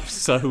built up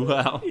so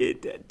well.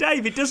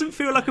 Dave, it doesn't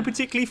feel like a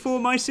particularly for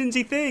my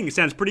sinsy thing. It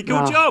sounds a pretty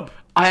good job.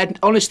 I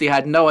honestly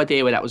had no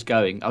idea where that was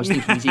going. I was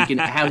thinking, is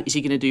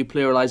he going to do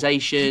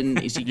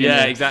pluralisation? Is he gonna,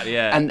 yeah, exactly.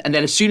 Yeah. And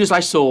then as soon as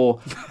I saw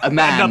a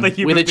man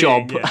with a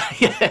job,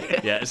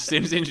 yeah, as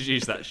soon as he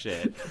introduced that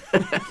shit.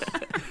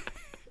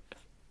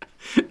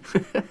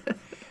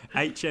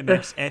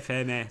 HMS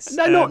FMS.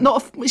 No,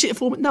 not. Is it a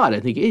form? No, I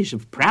don't think it is. A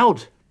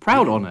proud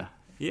honour.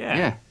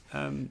 Yeah.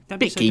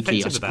 Bit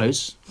geeky, I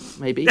suppose.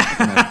 Maybe.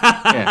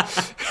 I don't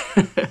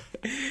know.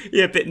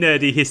 Yeah, a bit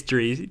nerdy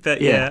history,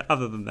 but yeah,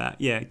 other than that,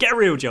 yeah, get a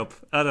real job.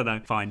 I don't know.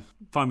 Fine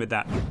with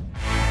that.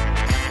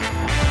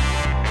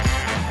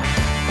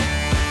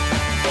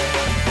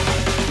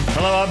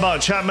 Hello, I'm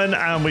Mark Chapman,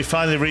 and we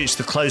finally reached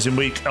the closing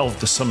week of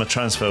the summer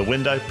transfer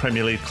window.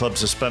 Premier League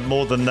clubs have spent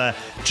more than their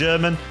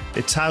German,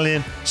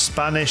 Italian,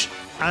 Spanish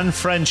and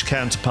French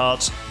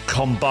counterparts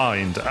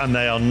combined, and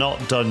they are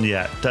not done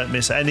yet. Don't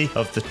miss any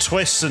of the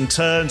twists and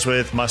turns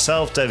with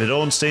myself, David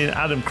Ornstein,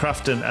 Adam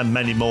Crafton and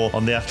many more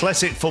on the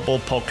Athletic Football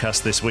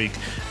Podcast this week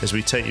as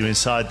we take you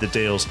inside the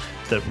deals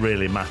that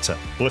really matter.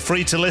 We're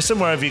free to listen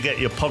wherever you get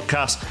your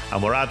podcast,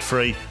 and we're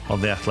ad-free on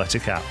the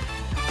Athletic app.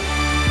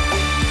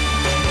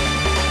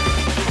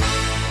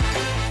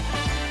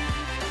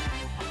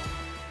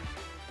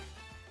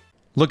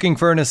 Looking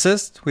for an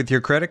assist with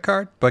your credit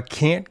card but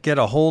can't get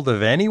a hold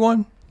of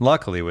anyone?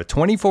 Luckily, with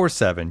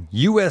 24/7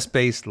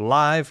 US-based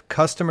live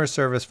customer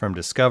service from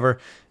Discover,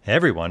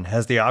 everyone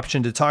has the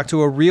option to talk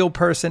to a real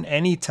person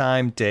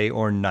anytime, day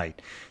or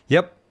night.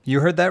 Yep, you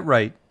heard that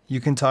right. You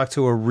can talk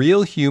to a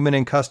real human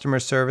in customer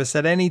service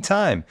at any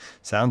time.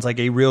 Sounds like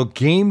a real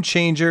game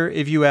changer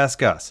if you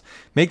ask us.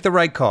 Make the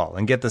right call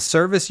and get the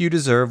service you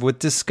deserve with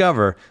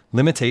Discover.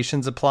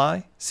 Limitations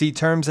apply. See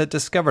terms at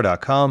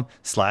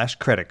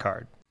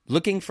discover.com/creditcard.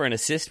 Looking for an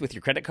assist with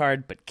your credit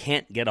card but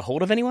can't get a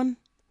hold of anyone?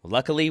 Well,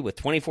 luckily, with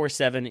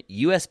 24/7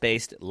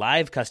 US-based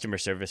live customer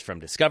service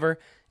from Discover,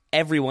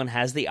 everyone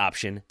has the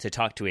option to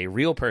talk to a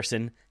real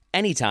person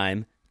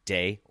anytime,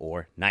 day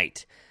or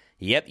night.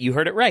 Yep, you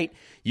heard it right.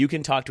 You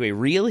can talk to a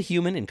real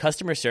human in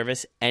customer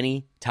service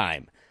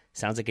anytime.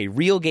 Sounds like a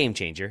real game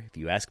changer, if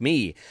you ask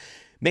me.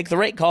 Make the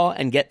right call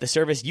and get the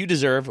service you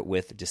deserve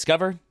with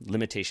Discover.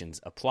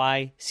 Limitations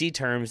apply. See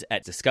terms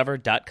at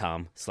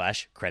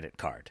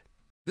discover.com/creditcard.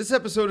 This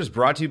episode is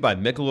brought to you by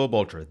Michelob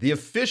Ultra, the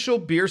official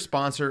beer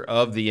sponsor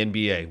of the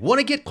NBA. Want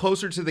to get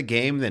closer to the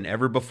game than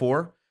ever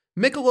before?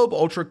 Michelob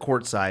Ultra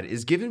Courtside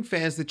is giving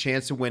fans the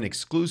chance to win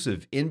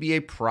exclusive NBA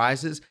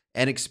prizes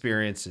and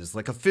experiences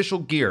like official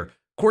gear,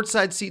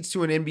 courtside seats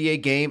to an NBA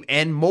game,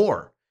 and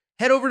more.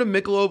 Head over to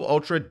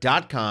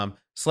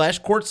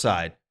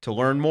MichelobUltra.com/courtside to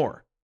learn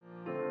more.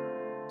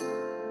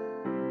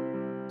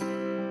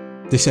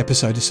 This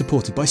episode is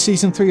supported by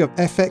Season 3 of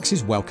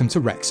FX's Welcome to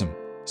Wrexham.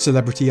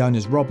 Celebrity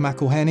owners Rob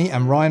McElhenney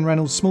and Ryan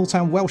Reynolds'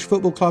 small-town Welsh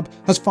football club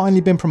has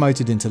finally been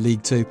promoted into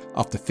League 2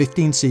 after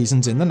 15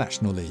 seasons in the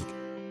National League.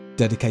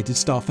 Dedicated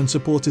staff and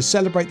supporters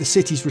celebrate the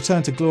city's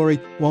return to glory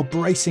while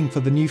bracing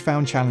for the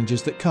newfound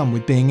challenges that come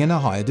with being in a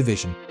higher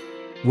division.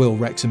 Will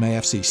Wrexham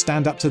AFC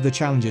stand up to the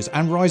challenges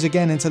and rise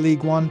again into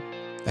League 1?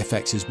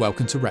 FX's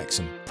Welcome to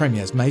Wrexham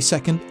premieres May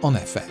 2nd on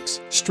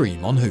FX.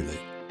 Stream on Hulu.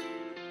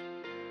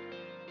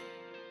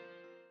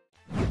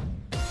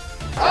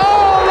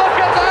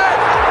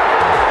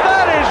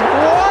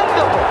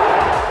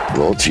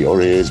 Brought to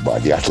your ears by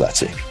The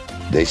Athletic.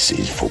 This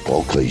is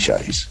Football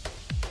Clichés.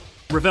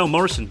 Ravel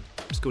Morrison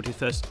scored his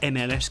first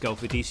MLS goal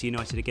for DC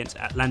United against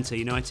Atlanta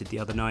United the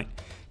other night.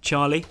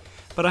 Charlie,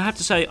 but I have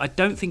to say, I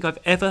don't think I've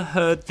ever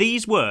heard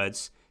these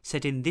words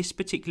said in this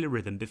particular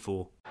rhythm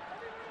before.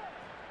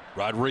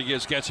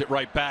 Rodriguez gets it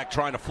right back,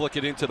 trying to flick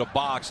it into the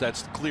box.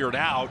 That's cleared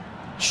out.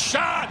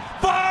 Shot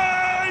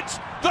finds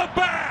the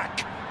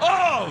back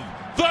of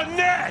the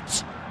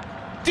net.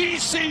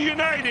 DC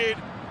United,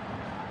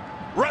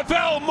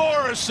 Ravel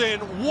Morrison,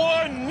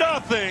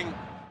 1-0.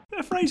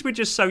 A phrase we're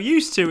just so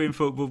used to in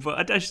football,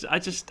 but I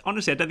just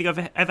honestly, I don't think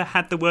I've ever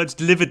had the words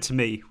delivered to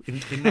me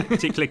in that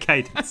particular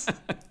cadence.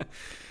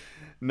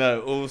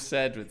 No, all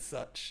said with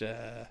such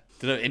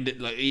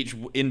like each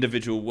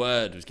individual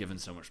word was given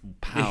so much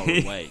power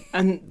and weight.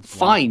 And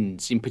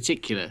fines in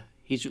particular.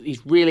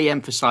 He's really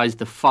emphasised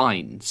the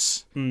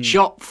fines.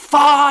 Shot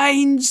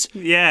finds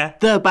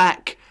the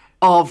back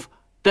of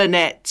the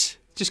net.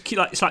 Just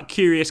like it's like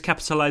curious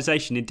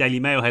capitalisation in Daily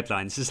Mail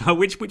headlines. It's like,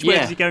 which word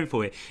is he going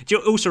for here? Do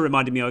you also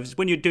reminded me of is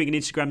when you're doing an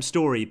Instagram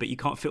story, but you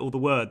can't fit all the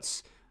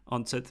words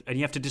onto, and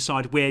you have to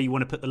decide where you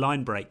want to put the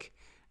line break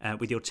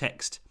with your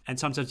text. And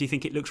sometimes you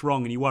think it looks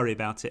wrong and you worry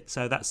about it.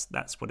 So that's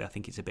what I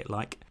think it's a bit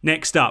like.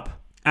 Next up,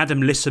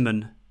 Adam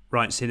Lisserman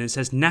writes in and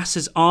says,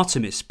 NASA's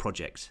Artemis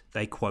project,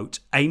 they quote,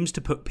 aims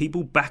to put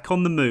people back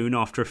on the moon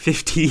after a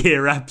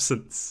 50-year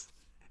absence.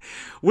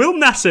 Will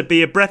NASA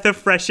be a breath of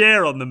fresh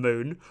air on the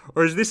moon,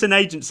 or is this an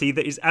agency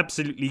that is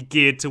absolutely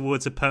geared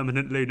towards a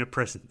permanent lunar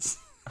presence?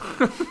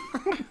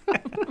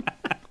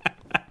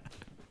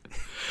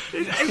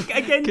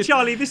 Again,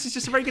 Charlie, this is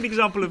just a very good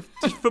example of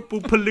just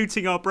football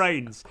polluting our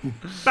brains.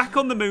 Back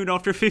on the moon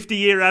after a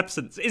 50-year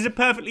absence is a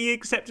perfectly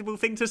acceptable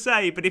thing to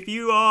say, but if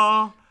you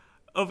are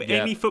of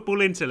any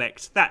football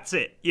intellect, that's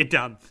it. You're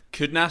done.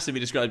 Could NASA be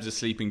described as a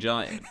sleeping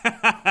giant?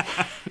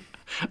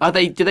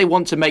 Do they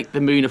want to make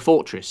the moon a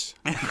fortress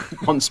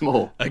once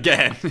more?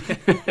 Again.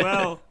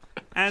 Well,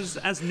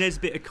 as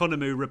Nesbitt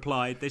Economou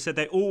replied, they said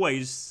they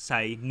always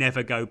say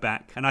never go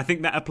back. And I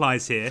think that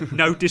applies here.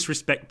 No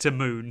disrespect to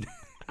moon.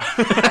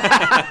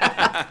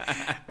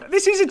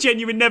 This is a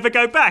genuine never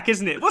go back,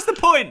 isn't it? What's the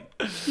point?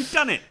 You've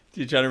done it.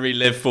 You're trying to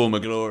relive former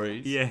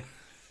glories. Yeah.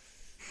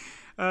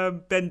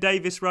 Ben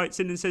Davis writes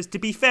in and says, to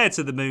be fair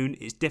to the moon,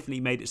 it's definitely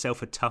made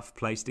itself a tough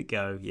place to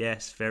go.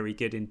 Yes, very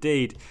good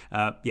indeed.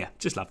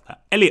 Just love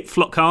that. Elliot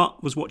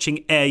Flockhart was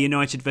watching Ayr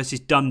United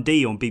versus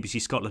Dundee on BBC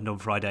Scotland on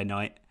Friday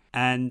night,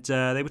 and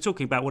they were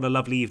talking about what a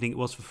lovely evening it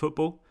was for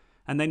football,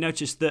 and they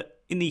noticed that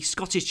in the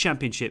Scottish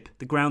Championship,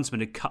 the groundsman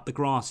had cut the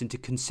grass into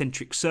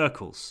concentric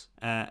circles,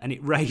 and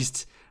it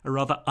raised a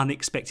rather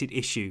unexpected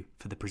issue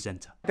for the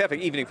presenter.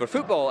 Perfect evening for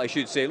football, I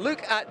should say.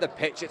 Look at the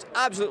pitch, it's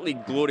absolutely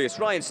glorious.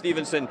 Ryan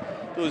Stevenson,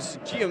 those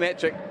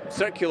geometric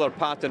circular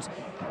patterns.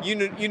 You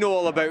know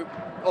all about,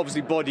 obviously,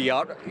 body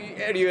art.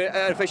 Are you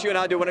an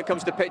aficionado when it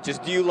comes to pitches?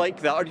 Do you like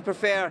that, or do you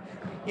prefer,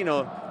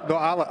 No,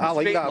 I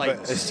like that,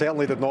 but it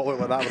certainly did not look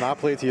like that when I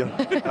played here.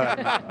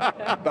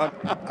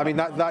 But I mean,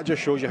 that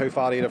just shows you how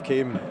far Ayr have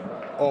came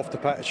off the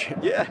pitch.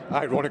 Yeah.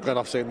 Ironically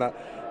enough saying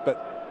that.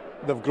 But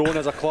they've grown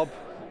as a club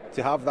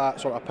to have that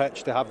sort of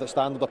pitch, to have the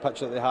standard of pitch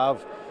that they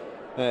have.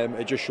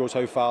 It just shows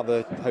how far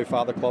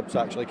the clubs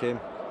actually came.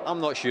 I'm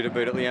not sure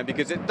about it, Liam,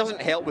 because it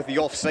doesn't help with the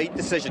offside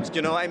decisions. Do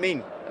you know what I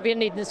mean? We're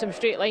needing some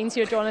straight lines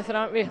here, Jonathan,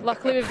 aren't we?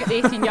 Luckily, we've got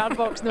the 18-yard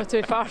box not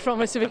too far from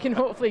us, so we can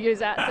hopefully use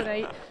that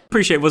tonight.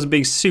 Appreciate it wasn't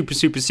being super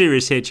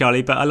serious here,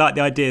 Charlie, but I like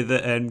the idea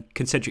that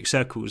concentric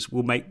circles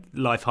will make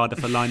life harder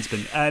for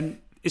linesmen.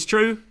 It's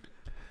true.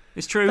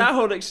 It's true. That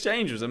whole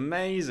exchange was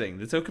amazing.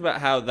 They talk about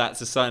how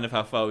that's a sign of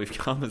how far we've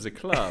come as a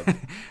club.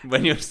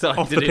 When you're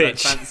starting to do like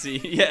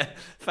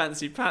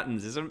fancy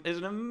patterns, it's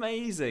an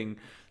amazing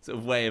sort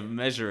of way of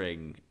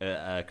measuring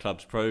a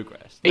club's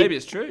progress. Maybe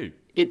it's true.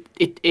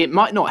 It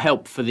might not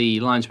help for the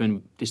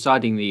linesmen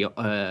deciding the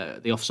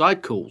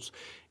offside calls.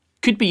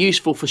 Could be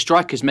useful for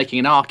strikers making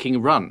an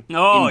arcing run.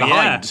 Oh, in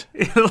behind.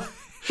 Yeah.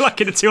 Like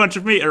in a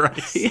 200-metre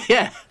race.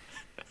 Yeah.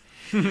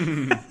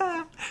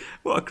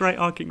 What a great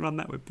arcing run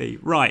that would be.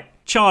 Right,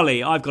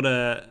 Charlie, I've got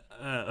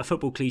a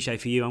football cliche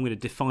for you. I'm going to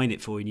define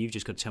it for you, and you've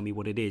just got to tell me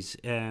what it is.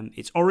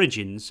 Its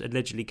origins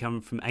allegedly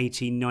come from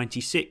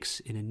 1896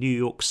 in a New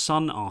York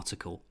Sun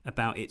article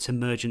about its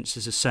emergence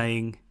as a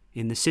saying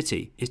in the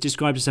city. It's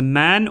described as a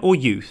man or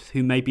youth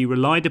who may be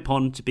relied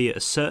upon to be at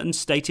a certain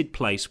stated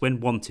place when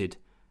wanted,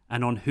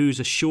 and on whose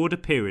assured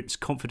appearance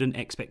confident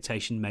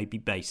expectation may be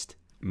based.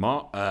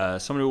 Someone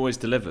who always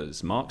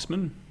delivers.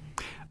 Marksman?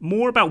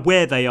 More about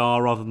where they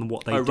are rather than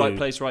what they do. Right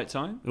place, right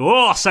time?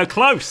 Oh, so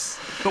close.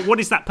 But what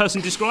is that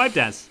person described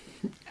as?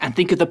 And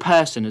think of the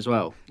person as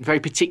well. A very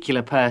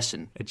particular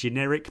person. A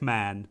generic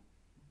man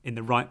in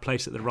the right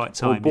place at the right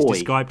time is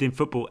described in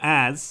football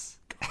as...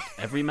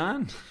 Every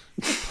man?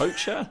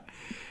 Poacher?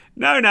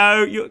 No.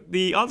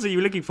 The answer you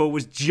were looking for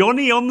was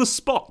Johnny on the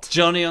spot.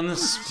 Johnny on the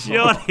spot.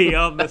 Johnny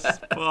on the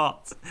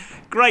spot.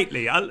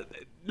 Greatly.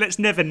 Let's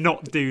never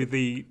not do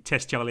the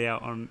test Charlie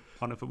out on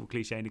a football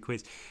cliche in a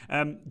quiz.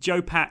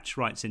 Joe Patch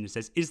writes in and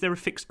says, is there a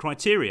fixed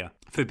criteria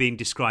for being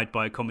described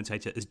by a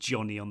commentator as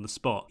Johnny on the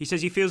spot? He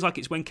says he feels like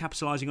it's when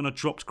capitalising on a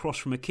dropped cross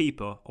from a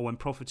keeper or when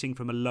profiting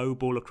from a low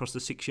ball across the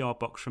 6-yard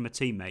box from a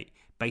teammate,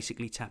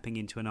 basically tapping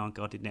into an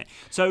unguarded net.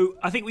 So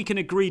I think we can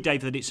agree,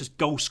 Dave, that it's a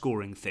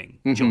goal-scoring thing,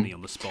 Johnny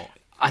on the spot.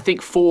 I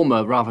think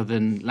former rather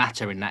than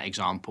latter in that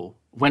example.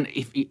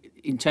 If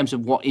in terms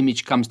of what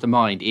image comes to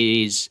mind,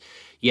 it is...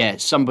 Yeah,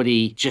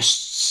 somebody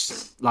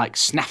just like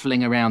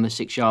snaffling around the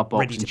 6-yard box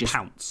ready to and just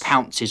pounce.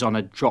 Pounces on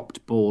a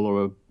dropped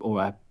ball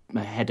or a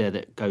header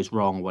that goes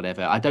wrong or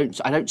whatever. I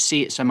don't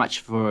see it so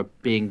much for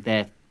being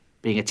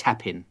a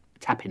tap-in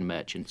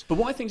merchant. But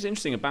what I think is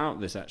interesting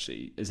about this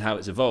actually is how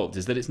it's evolved,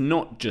 is that it's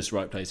not just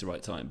right place at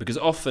right time, because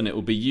often it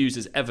will be used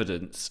as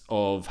evidence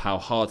of how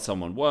hard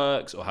someone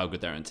works or how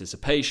good their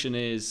anticipation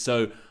is.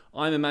 So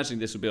I'm imagining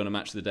this will be on a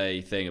match of the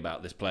day thing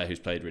about this player who's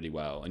played really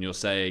well, and you're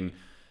saying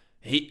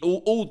he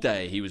all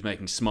day he was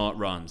making smart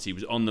runs, he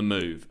was on the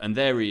move, and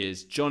there he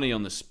is, Johnny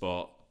on the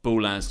spot,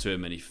 ball lands to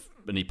him, and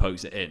he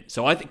pokes it in.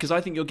 So I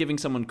think you're giving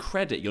someone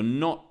credit. You're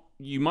not.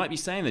 You might be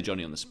saying they're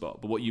Johnny on the spot,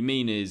 but what you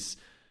mean is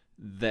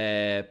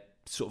they're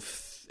sort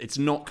of. It's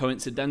not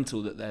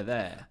coincidental that they're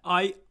there.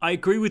 I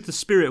agree with the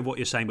spirit of what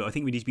you're saying, but I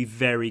think we need to be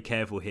very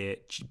careful here.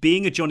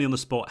 Being a Johnny on the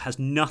spot has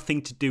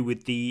nothing to do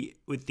with the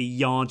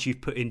yards you've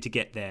put in to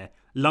get there.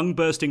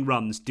 Lung-bursting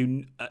runs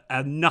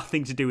have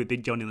nothing to do with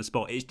being Johnny on the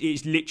spot.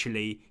 It's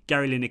literally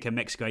Gary Lineker,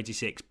 Mexico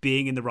 86,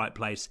 being in the right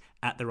place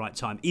at the right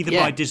time, either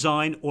by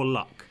design or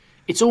luck.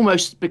 It's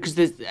almost because,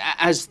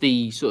 as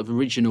the sort of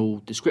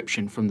original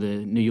description from the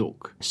New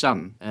York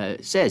Sun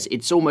says,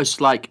 it's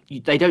almost like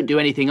they don't do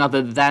anything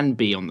other than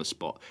be on the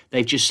spot.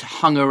 They've just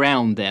hung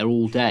around there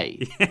all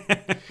day.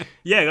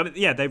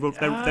 Yeah, they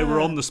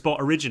were on the spot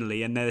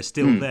originally, and they're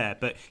still there.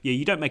 But yeah,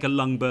 you don't make a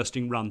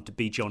lung-bursting run to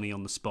be Johnny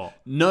on the spot.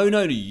 No,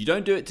 you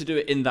don't do it to do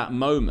it in that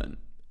moment.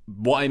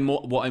 What I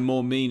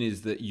more mean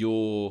is that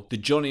the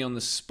Johnny on the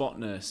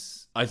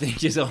spotness, I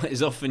think, is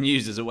often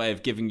used as a way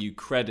of giving you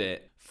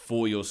credit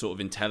for your sort of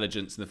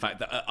intelligence and the fact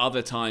that at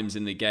other times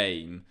in the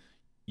game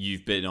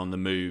you've been on the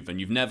move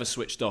and you've never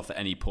switched off at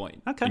any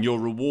point. Okay. And your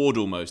reward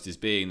almost is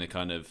being the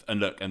kind of,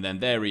 and look, and then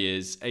there he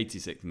is,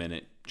 86th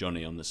minute,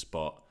 Johnny on the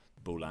spot,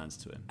 ball lands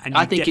to him. And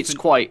I think it's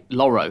quite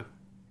Loro.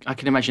 I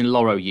can imagine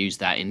Loro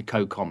used that in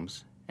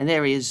co-coms. And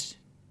there he is,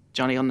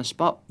 Johnny on the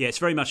spot. Yeah, it's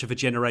very much of a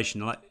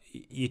generation. Like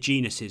your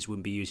geniuses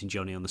wouldn't be using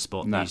Johnny on the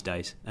spot these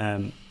days.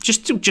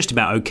 Just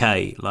about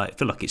okay. Like I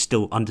feel like it's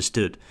still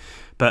understood.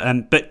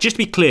 But just to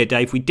be clear,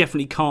 Dave, we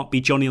definitely can't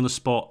be Johnny on the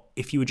spot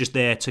if you were just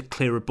there to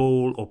clear a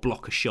ball or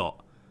block a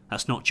shot.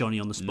 That's not Johnny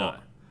on the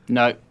spot.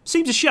 No.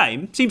 Seems a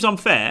shame. Seems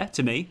unfair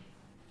to me.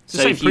 It's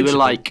so if you were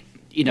like,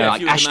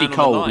 like Ashley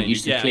Cole, who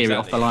used to clear it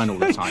off the line all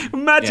the time.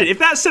 Imagine if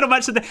that's said on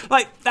Match of the Day.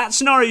 Like, that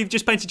scenario you've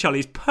just painted, Charlie,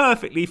 is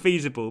perfectly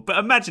feasible. But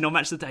imagine on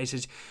Match of the Day,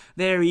 says,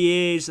 there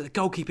he is, the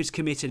goalkeeper's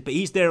committed, but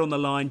he's there on the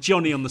line,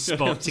 Johnny on the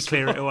spot to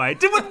clear it away.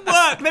 It wouldn't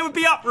work. There would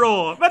be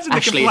uproar. Imagine the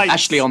complaints.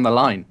 Ashley on the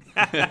line.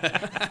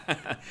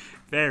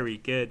 Very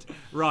good.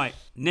 Right,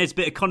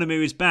 Nesbitt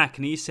Economou is back,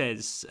 and he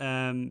says,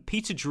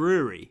 Peter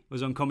Drury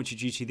was on commentary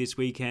duty this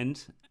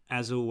weekend,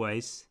 as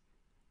always.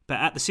 But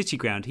at the City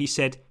Ground, he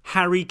said,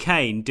 Harry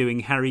Kane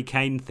doing Harry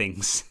Kane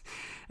things.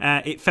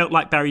 It felt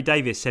like Barry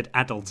Davies said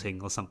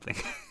adulting or something.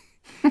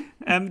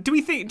 Do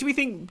we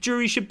think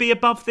Drury should be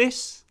above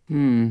this?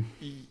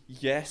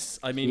 Yes.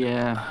 I mean,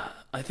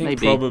 I think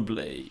maybe.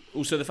 Probably.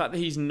 Also, the fact that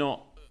he's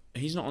not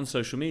on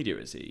social media,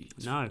 is he?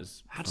 No.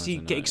 How does he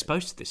get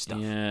exposed to this stuff?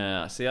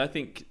 Yeah. See, I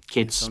think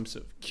kids. I'm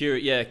sort of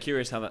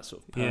curious how that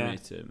sort of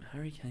permeated him.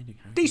 Harry Kane.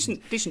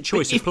 Decent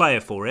choice of player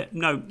for it.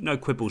 No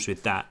quibbles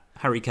with that.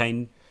 Harry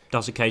Kane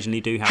does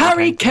occasionally do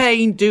Harry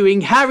Kane doing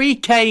Harry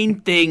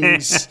Kane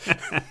things.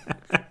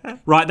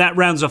 Right, that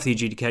rounds off the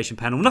adjudication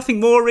panel.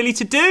 Nothing more really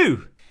to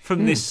do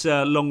from this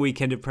long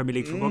weekend of Premier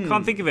League football.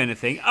 Can't think of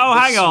anything. Oh,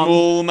 hang on.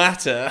 Small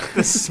matter.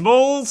 The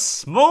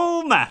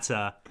small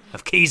matter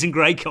of Keys and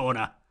Grey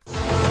Corner.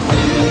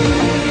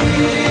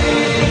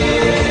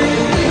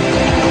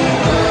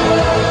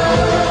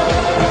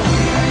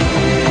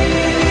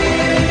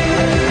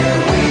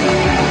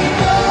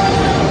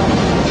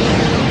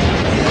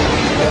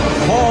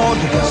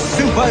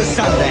 Super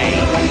Sunday.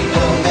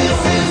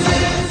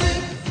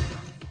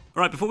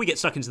 All right, before we get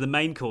stuck into the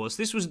main course,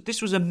 this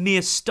was a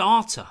mere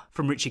starter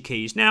from Richard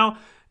Keys. Now,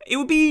 it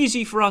would be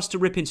easy for us to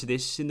rip into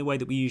this in the way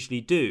that we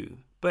usually do.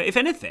 But if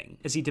anything,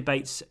 as he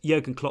debates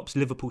Jurgen Klopp's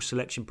Liverpool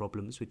selection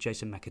problems with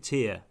Jason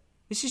McAteer,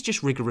 this is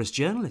just rigorous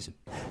journalism.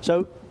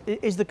 So,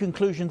 is the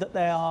conclusion that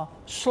they are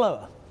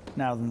slower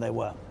now than they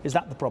were? Is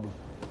that the problem?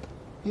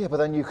 Yeah, but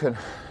then you can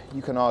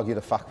argue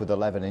the fact with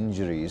 11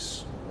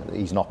 injuries,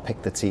 he's not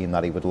picked the team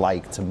that he would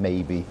like to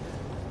maybe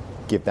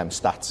give them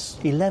stats.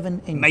 11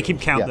 injuries. Make him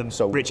count them,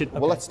 so, Richard. Okay.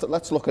 Well,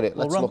 let's look at it.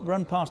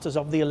 Run past us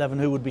of the 11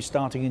 who would be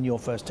starting in your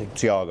first team.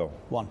 Thiago.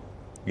 One.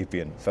 He'd be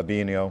in.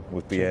 Fabinho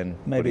would be in.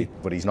 Maybe.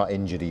 But he's not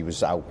injured. He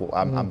was out.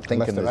 I'm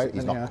thinking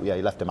he's not. Yeah,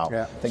 he left him out.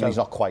 Yeah. Thinking he's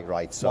not quite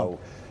right. So.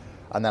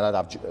 And then I'd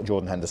have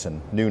Jordan Henderson.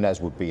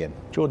 Nunes would be in.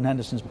 Jordan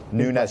Henderson's...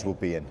 Nunes would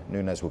be in.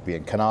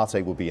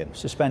 Kanate would be in.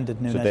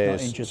 Suspended, Nunes, not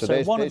injured.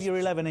 So one of your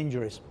 11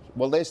 injuries.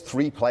 Well, there's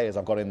 3 players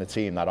I've got in the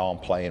team that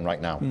aren't playing right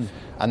now.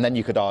 And then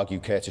you could argue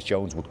Curtis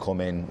Jones would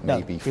come in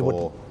maybe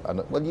for...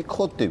 well, you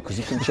could do, because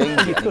he can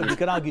change it. You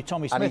could argue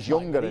Tommy Smith. And he's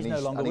younger, and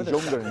he's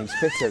younger and he's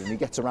fitter, and he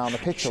gets around the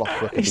pitch a lot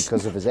quicker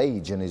because of his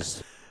age and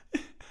his...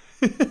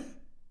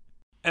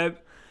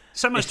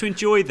 So much to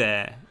enjoy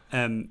there,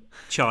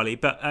 Charlie,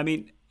 but, I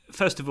mean...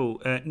 First of all,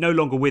 no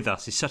longer with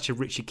us is such a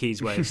Richard Keys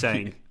way of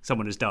saying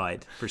someone has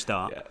died, for a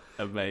start. Yeah,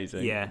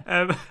 amazing.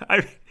 Yeah.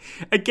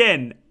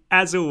 Again,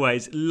 as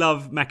always,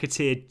 love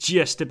McAteer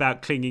just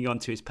about clinging on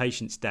to his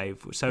patience,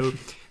 Dave. So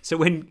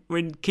when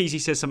Keysy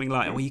says something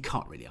like, well, you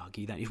can't really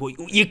argue that. Well,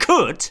 you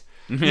could.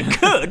 You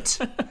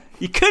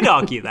could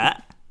argue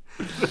that.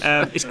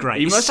 It's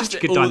great. He's such a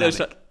good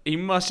dynamic. He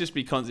must just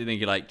be constantly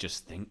thinking, like,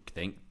 just think,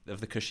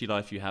 the cushy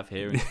life you have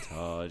here in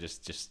Qatar.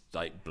 just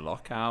like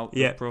block out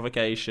Yeah. the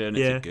provocation. It's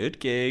Yeah. a good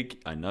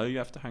gig. I know you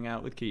have to hang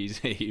out with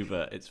Keezy,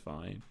 but it's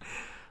fine.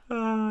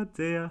 Oh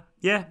dear.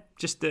 Yeah,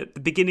 just the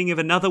beginning of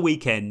another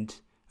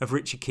weekend of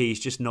Richard Keys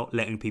just not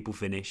letting people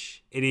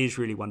finish. It is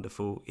really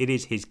wonderful. It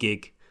is his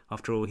gig.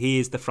 After all, he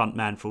is the front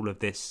man for all of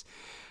this.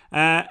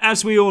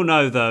 As we all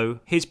know, though,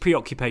 his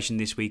preoccupation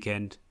this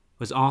weekend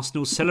was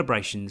Arsenal's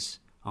celebrations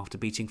after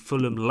beating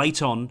Fulham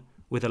late on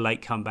with a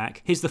late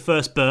comeback. Here's the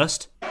first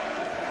burst.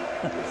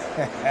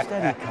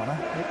 Steady, Connor.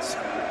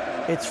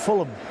 It's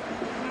Fulham,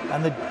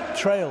 and they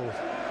trailed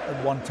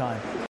at one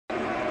time.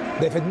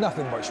 They've had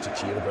nothing much to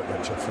cheer about,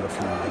 Richard, for a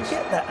few years. I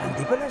get that,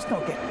 Andy, but let's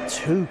not get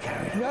too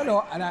carried away.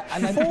 No, and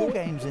I 4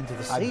 games into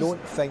the season. I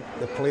don't think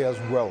the players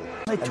will.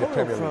 They toiled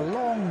for a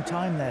long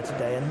time there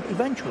today and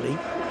eventually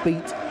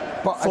beat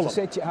Fulham. As I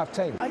said to you at half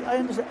time. I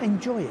understand,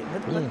 enjoy it.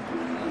 But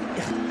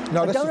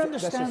No, I don't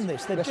understand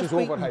this. They've this just is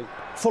beaten overhyped.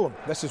 Fulham.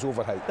 This is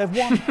overhyped. They've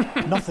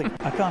won nothing.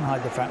 I can't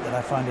hide the fact that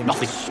I find him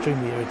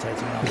extremely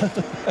irritating.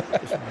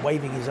 Just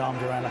waving his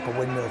arms around like a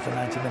windmill for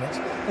 90 minutes,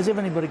 as if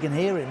anybody can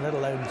hear him, let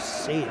alone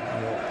see him.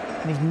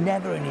 And he's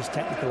never in his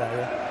technical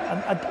area.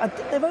 And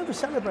they've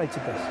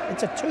over-celebrated this.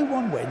 It's a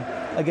 2-1 win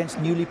against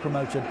newly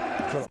promoted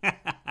Fulham.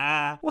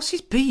 What's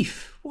his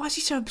beef? Why is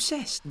he so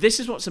obsessed? This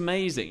is what's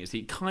amazing, is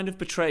he kind of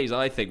betrays,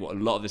 I think, what a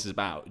lot of this is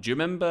about. Do you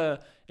remember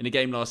in a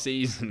game last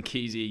season,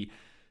 Keezy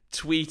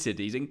tweeted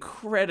these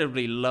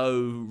incredibly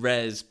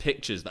low-res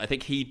pictures that I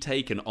think he'd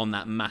taken on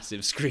that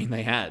massive screen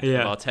they had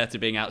of Arteta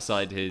being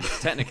outside his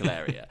technical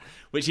area,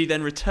 which he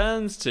then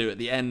returns to at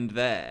the end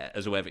there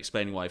as a way of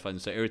explaining why he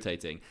finds it so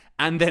irritating.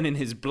 And then in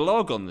his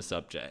blog on the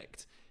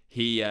subject,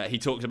 he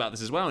talked about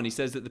this as well, and he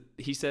says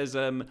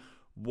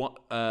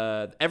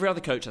every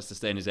other coach has to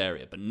stay in his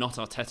area, but not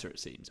Arteta, it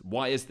seems.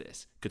 Why is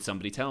this? Could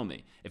somebody tell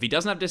me? If he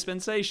doesn't have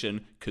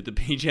dispensation, could the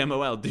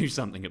PGMOL do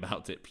something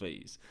about it,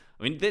 please?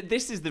 I mean,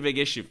 this is the big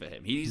issue for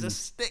him. He's a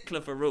stickler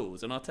for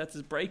rules, and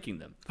Arteta's breaking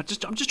them. I'm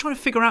just trying to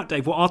figure out,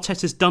 Dave, what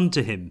Arteta's done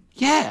to him.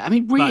 Yeah, I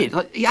mean, weird.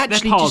 Like, he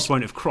actually their paths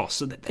won't have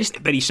crossed,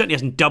 but he certainly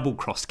hasn't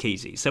double-crossed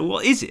Keezy. So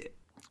what is it?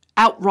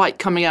 Outright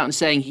coming out and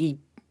saying he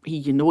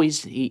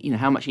annoys,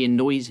 how much he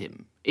annoys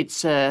him.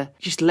 It's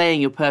just laying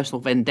your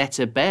personal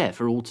vendetta bare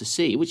for all to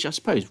see, which I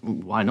suppose,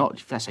 why not?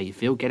 If that's how you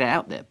feel, get it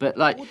out there. But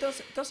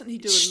doesn't he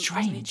do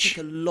doesn't he tick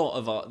a lot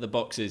of the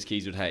boxes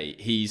Keys would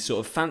hate? He's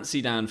sort of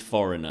fancied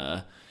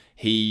foreigner.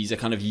 He's a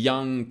kind of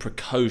young,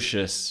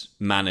 precocious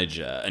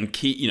manager, and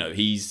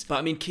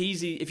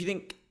Keezy. If you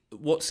think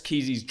what's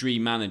Keezy's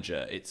dream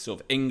manager, it's sort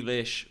of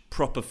English,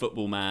 proper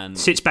football man.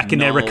 Sits back in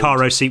their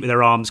Recaro seat with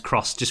their arms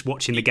crossed, just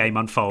watching the game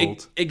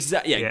unfold.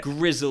 Exactly, yeah,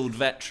 grizzled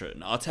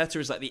veteran. Arteta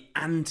is like the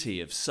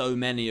anti of so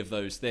many of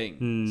those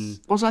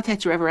things. Was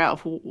Arteta ever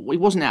he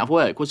wasn't out of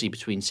work, was he,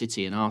 between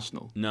City and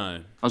Arsenal?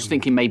 No. I was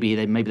thinking maybe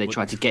they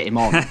tried to get him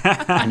on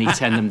and he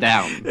turned them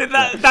down.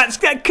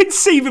 That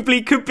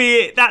conceivably could be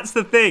it. That's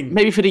the thing.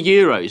 Maybe for the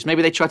Euros.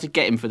 Maybe they tried to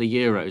get him for the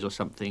Euros or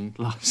something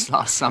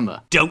last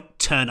summer. Don't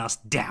turn us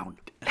down.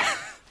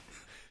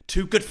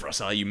 Too good for us,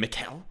 are you,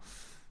 Mikel?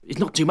 It's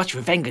not too much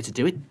for Wenger to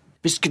do it.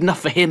 It's good enough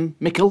for him,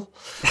 Mikel.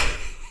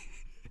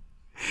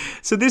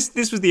 So this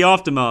was the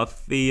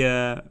aftermath,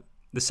 the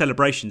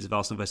celebrations of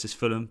Arsenal versus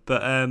Fulham. But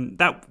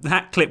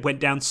that clip went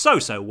down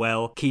so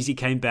well. Keezy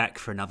came back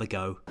for another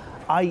go.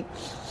 I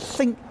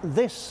think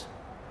this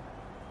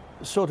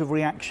sort of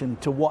reaction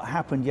to what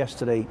happened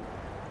yesterday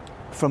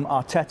from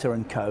Arteta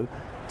and co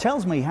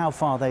tells me how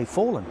far they've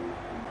fallen.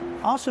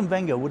 Arsene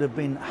Wenger would have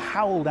been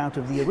howled out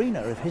of the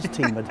arena if his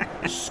team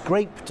had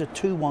scraped a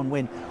 2-1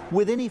 win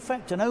with, in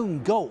effect, an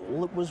own goal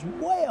that was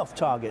way off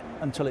target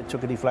until it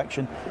took a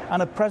deflection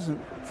and a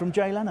present from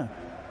Jay Leno.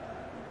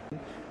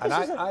 And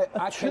This is a kind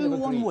of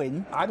 2-1 agree.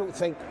 win I don't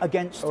think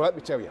against. Let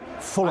me tell you,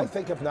 Fulham. I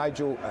think if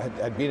Nigel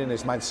had been in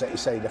his Man City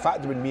side, if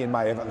that had been me and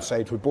my Everton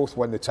side, we both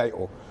won the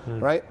title,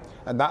 right?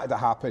 And that had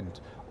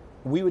happened,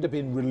 we would have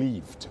been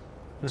relieved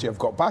to have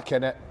got back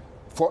in it.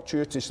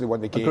 Fortuitously won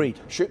the game, Agreed.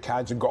 shook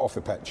hands and got off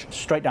the pitch.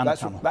 Straight down the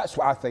tunnel. That's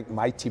what I think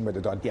my team would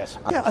have done. Yes.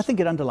 Yeah, I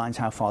think it underlines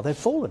how far they've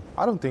fallen.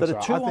 I don't think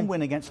that so. a 2-1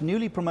 win against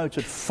newly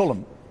promoted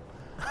Fulham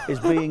is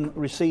being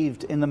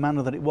received in the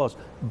manner that it was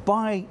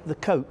by the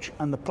coach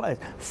and the players.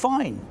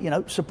 Fine,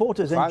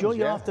 supporters, Fans, enjoy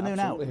your yeah, afternoon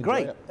absolutely out.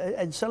 Great, enjoy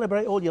and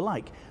celebrate all you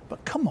like.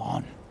 But come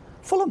on,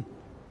 Fulham.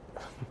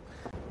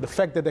 The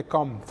fact that they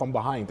come from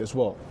behind as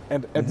well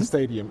at the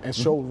stadium and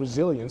show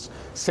resilience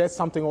says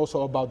something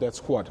also about that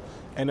squad.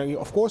 And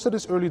of course it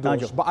is early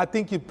doors, but I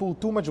think you pull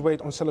too much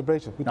weight on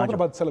celebration. We're talking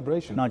about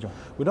celebration. Nigel.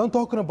 We're not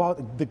talking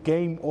about the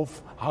game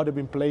of how they've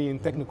been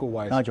playing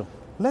technical-wise. Nigel.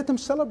 Let them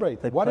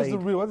celebrate.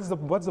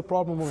 What's the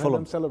problem with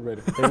them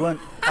celebrating? They weren't.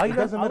 I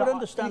would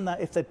understand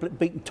that if they'd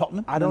beaten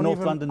Tottenham in the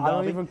North London derby. I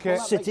don't even care.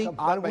 City,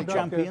 world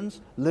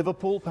champions,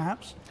 Liverpool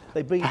perhaps.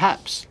 They beat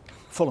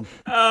Fulham.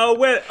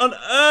 Where on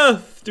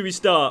earth do we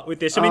start with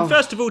this? I mean,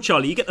 first of all,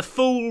 Charlie, you get the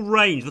full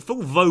range, the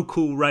full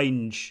vocal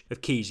range of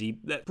Keezy.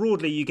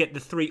 Broadly, you get the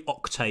 3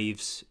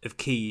 octaves of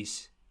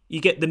Keys. You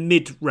get the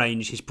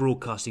mid-range, his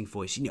broadcasting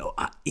voice.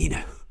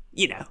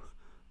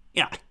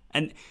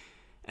 And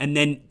And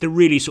then the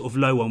really sort of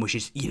low one, which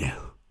is,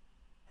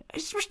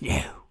 it's just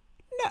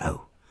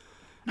no.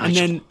 And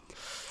then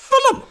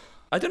Fulham.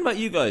 I don't know about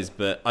you guys,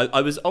 but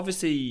I was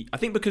obviously, I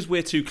think because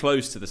we're too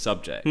close to the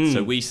subject,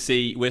 so we're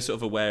sort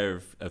of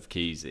aware of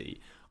Kesey.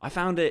 I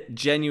found it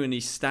genuinely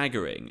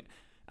staggering.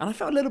 And I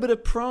felt a little bit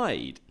of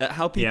pride at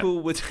how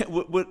people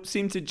would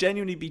seem to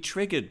genuinely be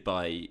triggered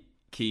by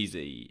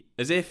Kesey,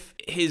 as if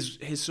his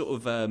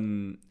sort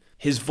of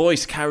his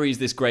voice carries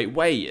this great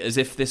weight, as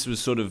if this was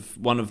sort of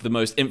one of the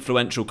most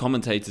influential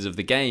commentators of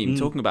the game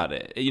talking about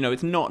it.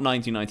 It's not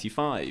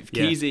 1995.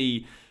 Yeah.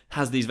 Kesey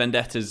has these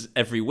vendettas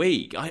every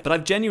week, but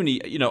I've genuinely,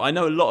 I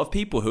know a lot of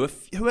people who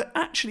are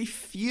actually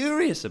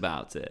furious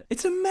about it.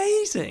 It's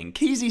amazing.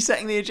 Kesey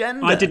setting the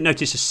agenda. I didn't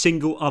notice a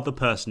single other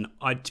person.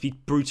 To be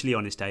brutally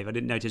honest, Dave, I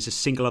didn't notice a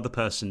single other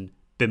person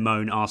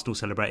bemoan Arsenal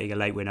celebrating a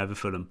late win over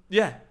Fulham.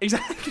 Yeah,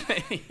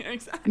 exactly.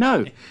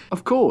 No,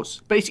 of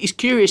course. But it's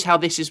curious how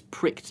this has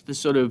pricked the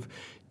sort of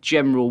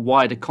general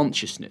wider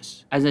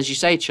consciousness. And as you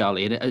say,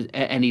 Charlie, and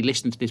any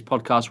listener to this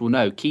podcast will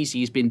know, Kesey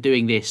has been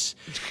doing this.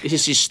 This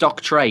is his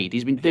stock trade.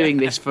 He's been doing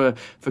this for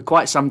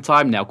quite some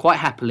time now, quite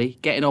happily,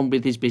 getting on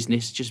with his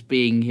business, just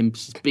being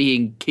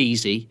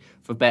Kesey,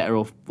 for better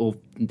or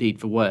indeed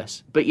for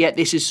worse. But yet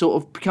this has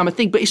sort of become a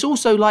thing. But it's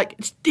also like,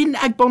 didn't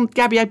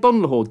Gabby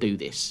Agbonlahor do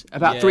this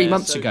about 3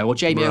 months ago, or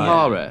Jamie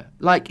O'Hara?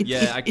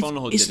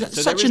 Agbonlahor it's did it.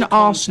 So such an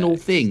Arsenal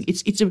thing.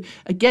 It's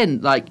again,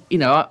 like,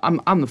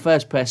 I'm the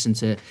first person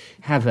to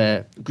have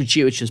a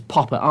gratuitous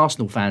pop at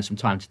Arsenal fans from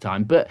time to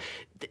time, but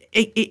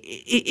it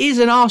is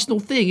an Arsenal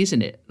thing,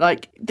 isn't it?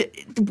 Like,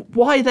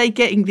 why are they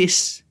getting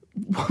this?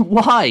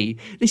 Why?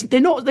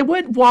 They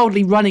weren't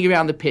wildly running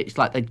around the pitch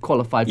like they'd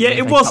qualified for the FA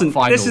it wasn't.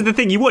 Cup final. This is the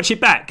thing. You watch it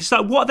back. It's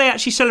like, what are they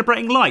actually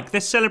celebrating like? They're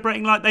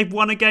celebrating like they've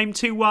won a game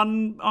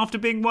 2-1 after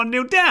being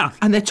 1-0 down.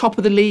 And they're top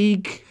of the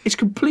league. It's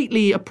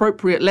completely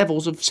appropriate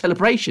levels of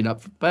celebration,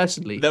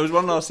 personally. There was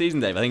one last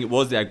season, Dave. I think it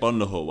was the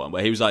Agbonlahor one,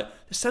 where he was like,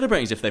 they're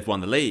celebrating as if they've won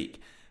the league.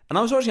 And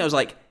I was watching, I was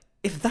like,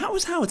 if that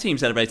was how a team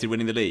celebrated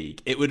winning the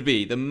league, it would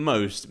be the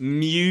most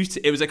mute.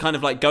 It was a kind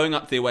of like going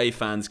up to the away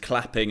fans,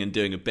 clapping and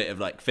doing a bit of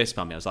like fist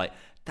pumping. I was like,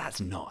 that's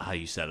not how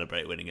you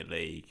celebrate winning a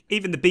league.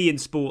 Even the beIN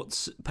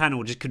Sports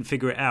panel just couldn't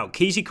figure it out.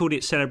 Kesey called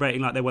it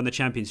celebrating like they won the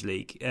Champions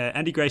League.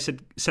 Andy Gray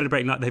said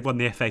celebrating like they've won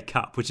the FA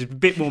Cup, which is a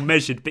bit more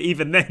measured. But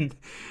even then,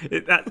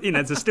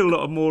 there's still a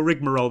lot of more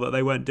rigmarole that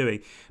they weren't doing.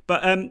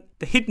 But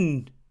the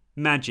hidden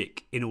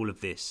magic in all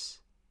of this,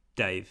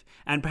 Dave,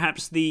 and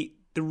perhaps the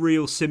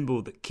real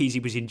symbol that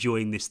Kesey was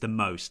enjoying this the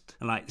most,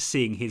 like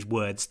seeing his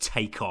words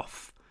take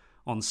off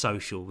on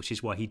social, which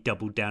is why he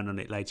doubled down on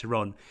it later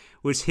on,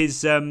 was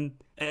his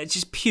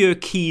just pure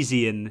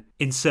Keseyan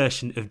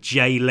insertion of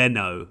Jay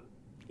Leno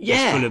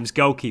as Fulham's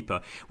goalkeeper,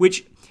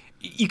 which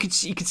you could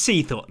see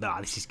he thought,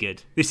 this is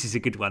good, this is a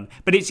good one.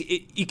 But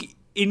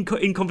in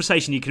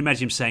conversation you can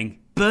imagine him saying,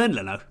 Burn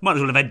Leno, might as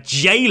well have had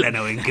Jay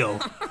Leno in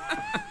goal.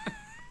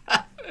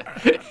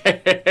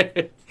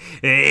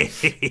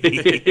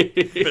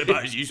 But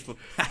about as useful.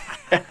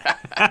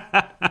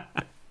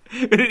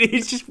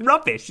 It's just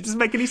rubbish. It doesn't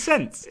make any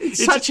sense.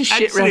 It's such a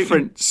shit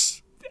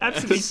reference.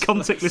 Absolutely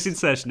contactless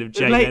insertion of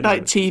Jay Leno. Late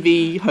night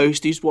TV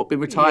host who's been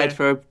retired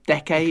for a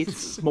decade,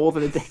 more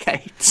than a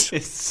decade.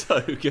 It's so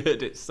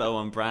good. It's so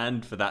on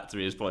brand for that to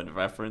be his point of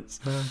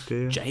reference. Oh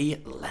dear.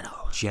 Jay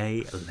Leno.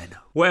 Jay Leno.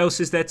 What else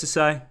is there to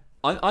say?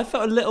 I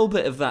felt a little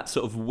bit of that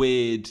sort of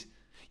weird,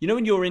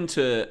 when you're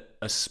into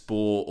a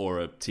sport or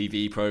a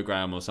TV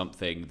program or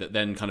something that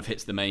then kind of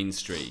hits the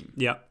mainstream.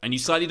 Yeah. And you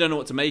slightly don't know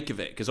what to make of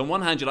it. Because on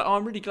one hand, you're like,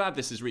 I'm really glad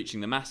this is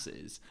reaching the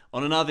masses.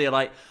 On another, you're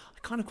like, I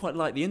kind of quite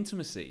like the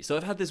intimacy. So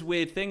I've had this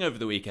weird thing over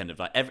the weekend of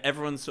like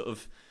everyone's sort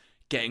of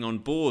getting on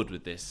board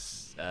with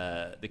this,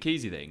 the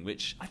Kesey thing,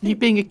 which I think you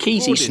being a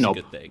Kesey snob.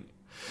 Is a good thing.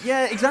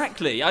 Yeah,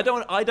 exactly. I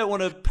don't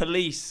want to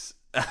police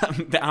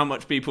how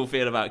much people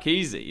feel about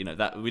Kesey,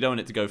 that we don't want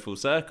it to go full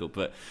circle,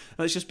 but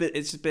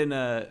it's been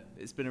a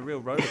real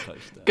roller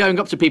coaster. Going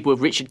up to people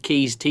with Richard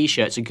Keys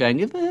t-shirts and going,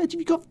 have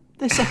you got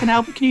their second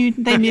album? Can you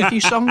name me a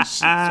few songs?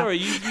 Sorry,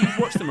 you've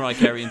watched the Mariah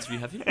Carey interview,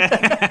 have you?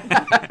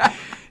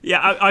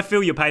 Yeah, I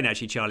feel your pain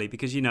actually, Charlie,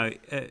 because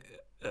a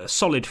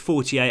solid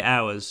 48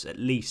 hours at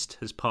least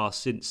has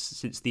passed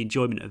since the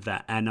enjoyment of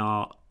that and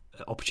our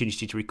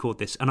opportunity to record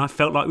this, and I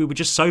felt like we were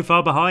just so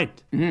far behind,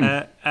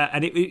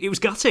 and it was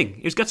gutting.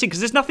 It was gutting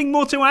because there's nothing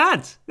more to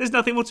add. It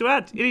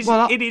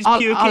is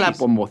pure. I'll add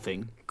one more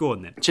thing. Go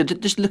on then. So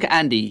just look at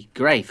Andy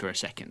Gray for a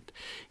second.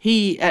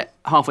 He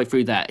halfway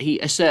through that, he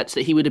asserts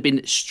that he would have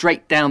been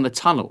straight down the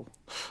tunnel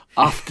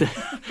after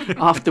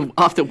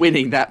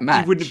winning that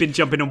match. He wouldn't have been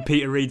jumping on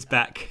Peter Reid's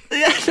back.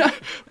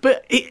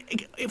 But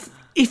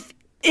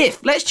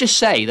if let's just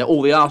say that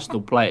all the Arsenal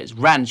players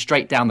ran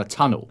straight down the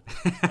tunnel,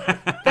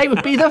 they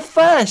would be the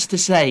first to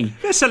say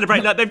they're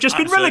celebrating like they've just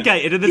been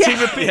relegated and the team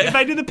have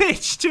invaded the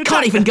pitch.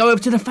 Can't even go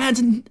over to the fans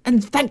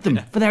and thank them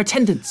for their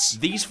attendance.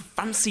 These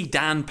fancy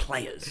Dan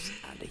players,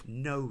 Andy.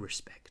 No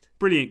respect.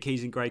 Brilliant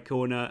Keys and Grey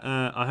Corner.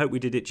 I hope we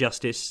did it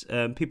justice.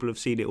 People have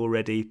seen it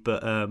already,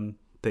 but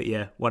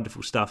yeah,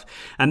 wonderful stuff.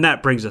 And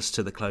that brings us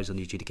to the close on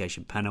the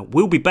adjudication panel.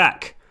 We'll be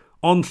back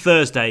on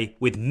Thursday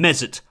with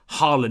Mesut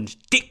Haaland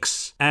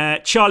Dix.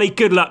 Charlie,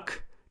 good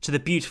luck to the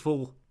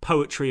beautiful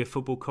poetry of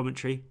football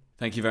commentary.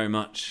 Thank you very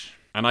much.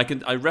 And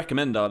I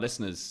recommend our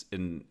listeners,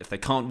 if they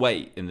can't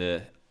wait in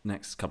the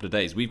next couple of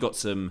days, we've got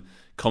some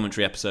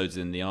commentary episodes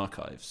in the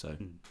archive, so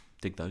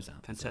dig those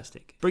out.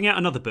 Fantastic. Bring out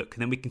another book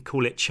and then we can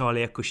call it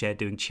Charlie Eccleshare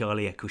doing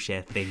Charlie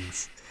Eccleshare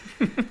things.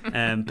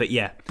 But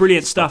yeah,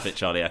 brilliant stuff. Stop it,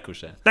 Charlie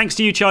Eccleshare. Thanks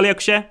to you, Charlie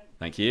Eccleshare.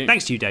 Thank you.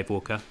 Thanks to you, Dave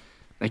Walker.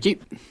 Thank you.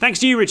 Thanks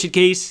to you, Richard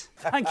Keys.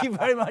 Thank you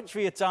very much for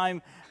your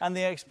time and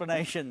the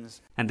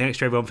explanations. And thanks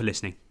to everyone for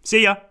listening.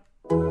 See ya.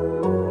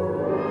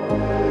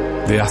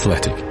 The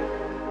Athletic.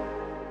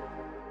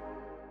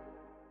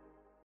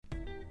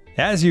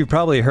 As you've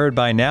probably heard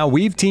by now,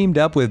 we've teamed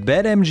up with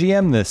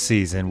BetMGM this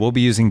season. We'll be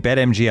using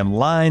BetMGM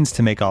lines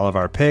to make all of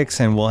our picks,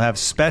 and we'll have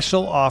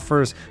special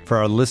offers for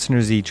our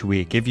listeners each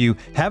week. If you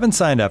haven't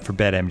signed up for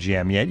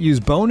BetMGM yet, use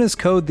bonus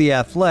code The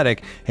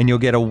Athletic, and you'll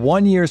get a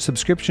 1-year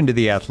subscription to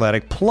The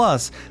Athletic,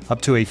 plus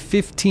up to a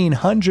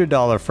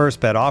 $1,500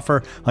 first bet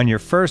offer on your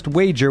first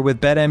wager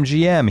with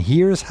BetMGM.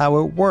 Here's how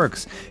it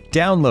works.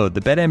 Download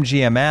the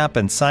BetMGM app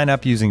and sign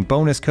up using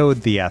bonus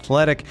code The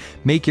Athletic.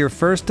 Make your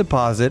first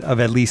deposit of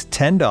at least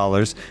 $10.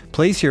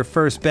 Place your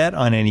first bet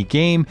on any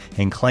game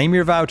and claim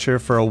your voucher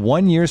for a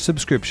 1-year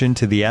subscription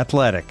to The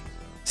Athletic.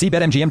 See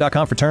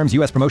BetMGM.com for terms.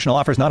 U.S. promotional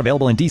offers not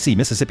available in D.C.,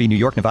 Mississippi, New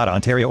York, Nevada,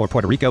 Ontario, or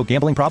Puerto Rico.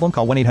 Gambling problem?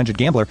 Call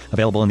 1-800-GAMBLER.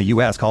 Available in the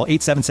U.S. Call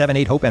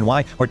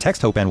 877-8-HOPE-NY or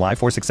text HOPE-NY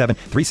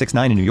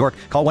 467-369 in New York.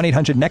 Call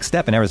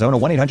 1-800-NEXT-STEP in Arizona.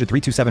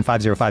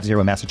 1-800-327-5050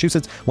 in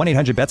Massachusetts.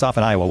 1-800-BETS-OFF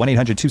in Iowa.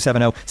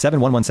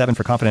 1-800-270-7117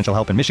 for confidential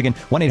help in Michigan.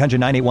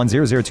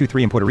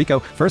 1-800-981-0023 in Puerto Rico.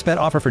 First bet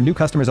offer for new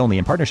customers only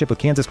in partnership with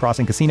Kansas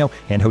Crossing Casino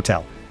and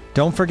Hotel.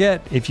 Don't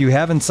forget, if you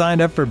haven't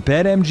signed up for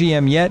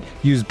BetMGM yet,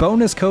 use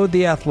bonus code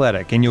The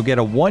Athletic, and you'll get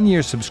a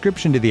 1-year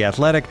subscription to The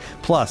Athletic,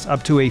 plus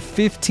up to a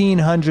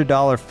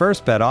 $1,500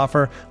 first bet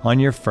offer on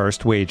your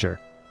first wager.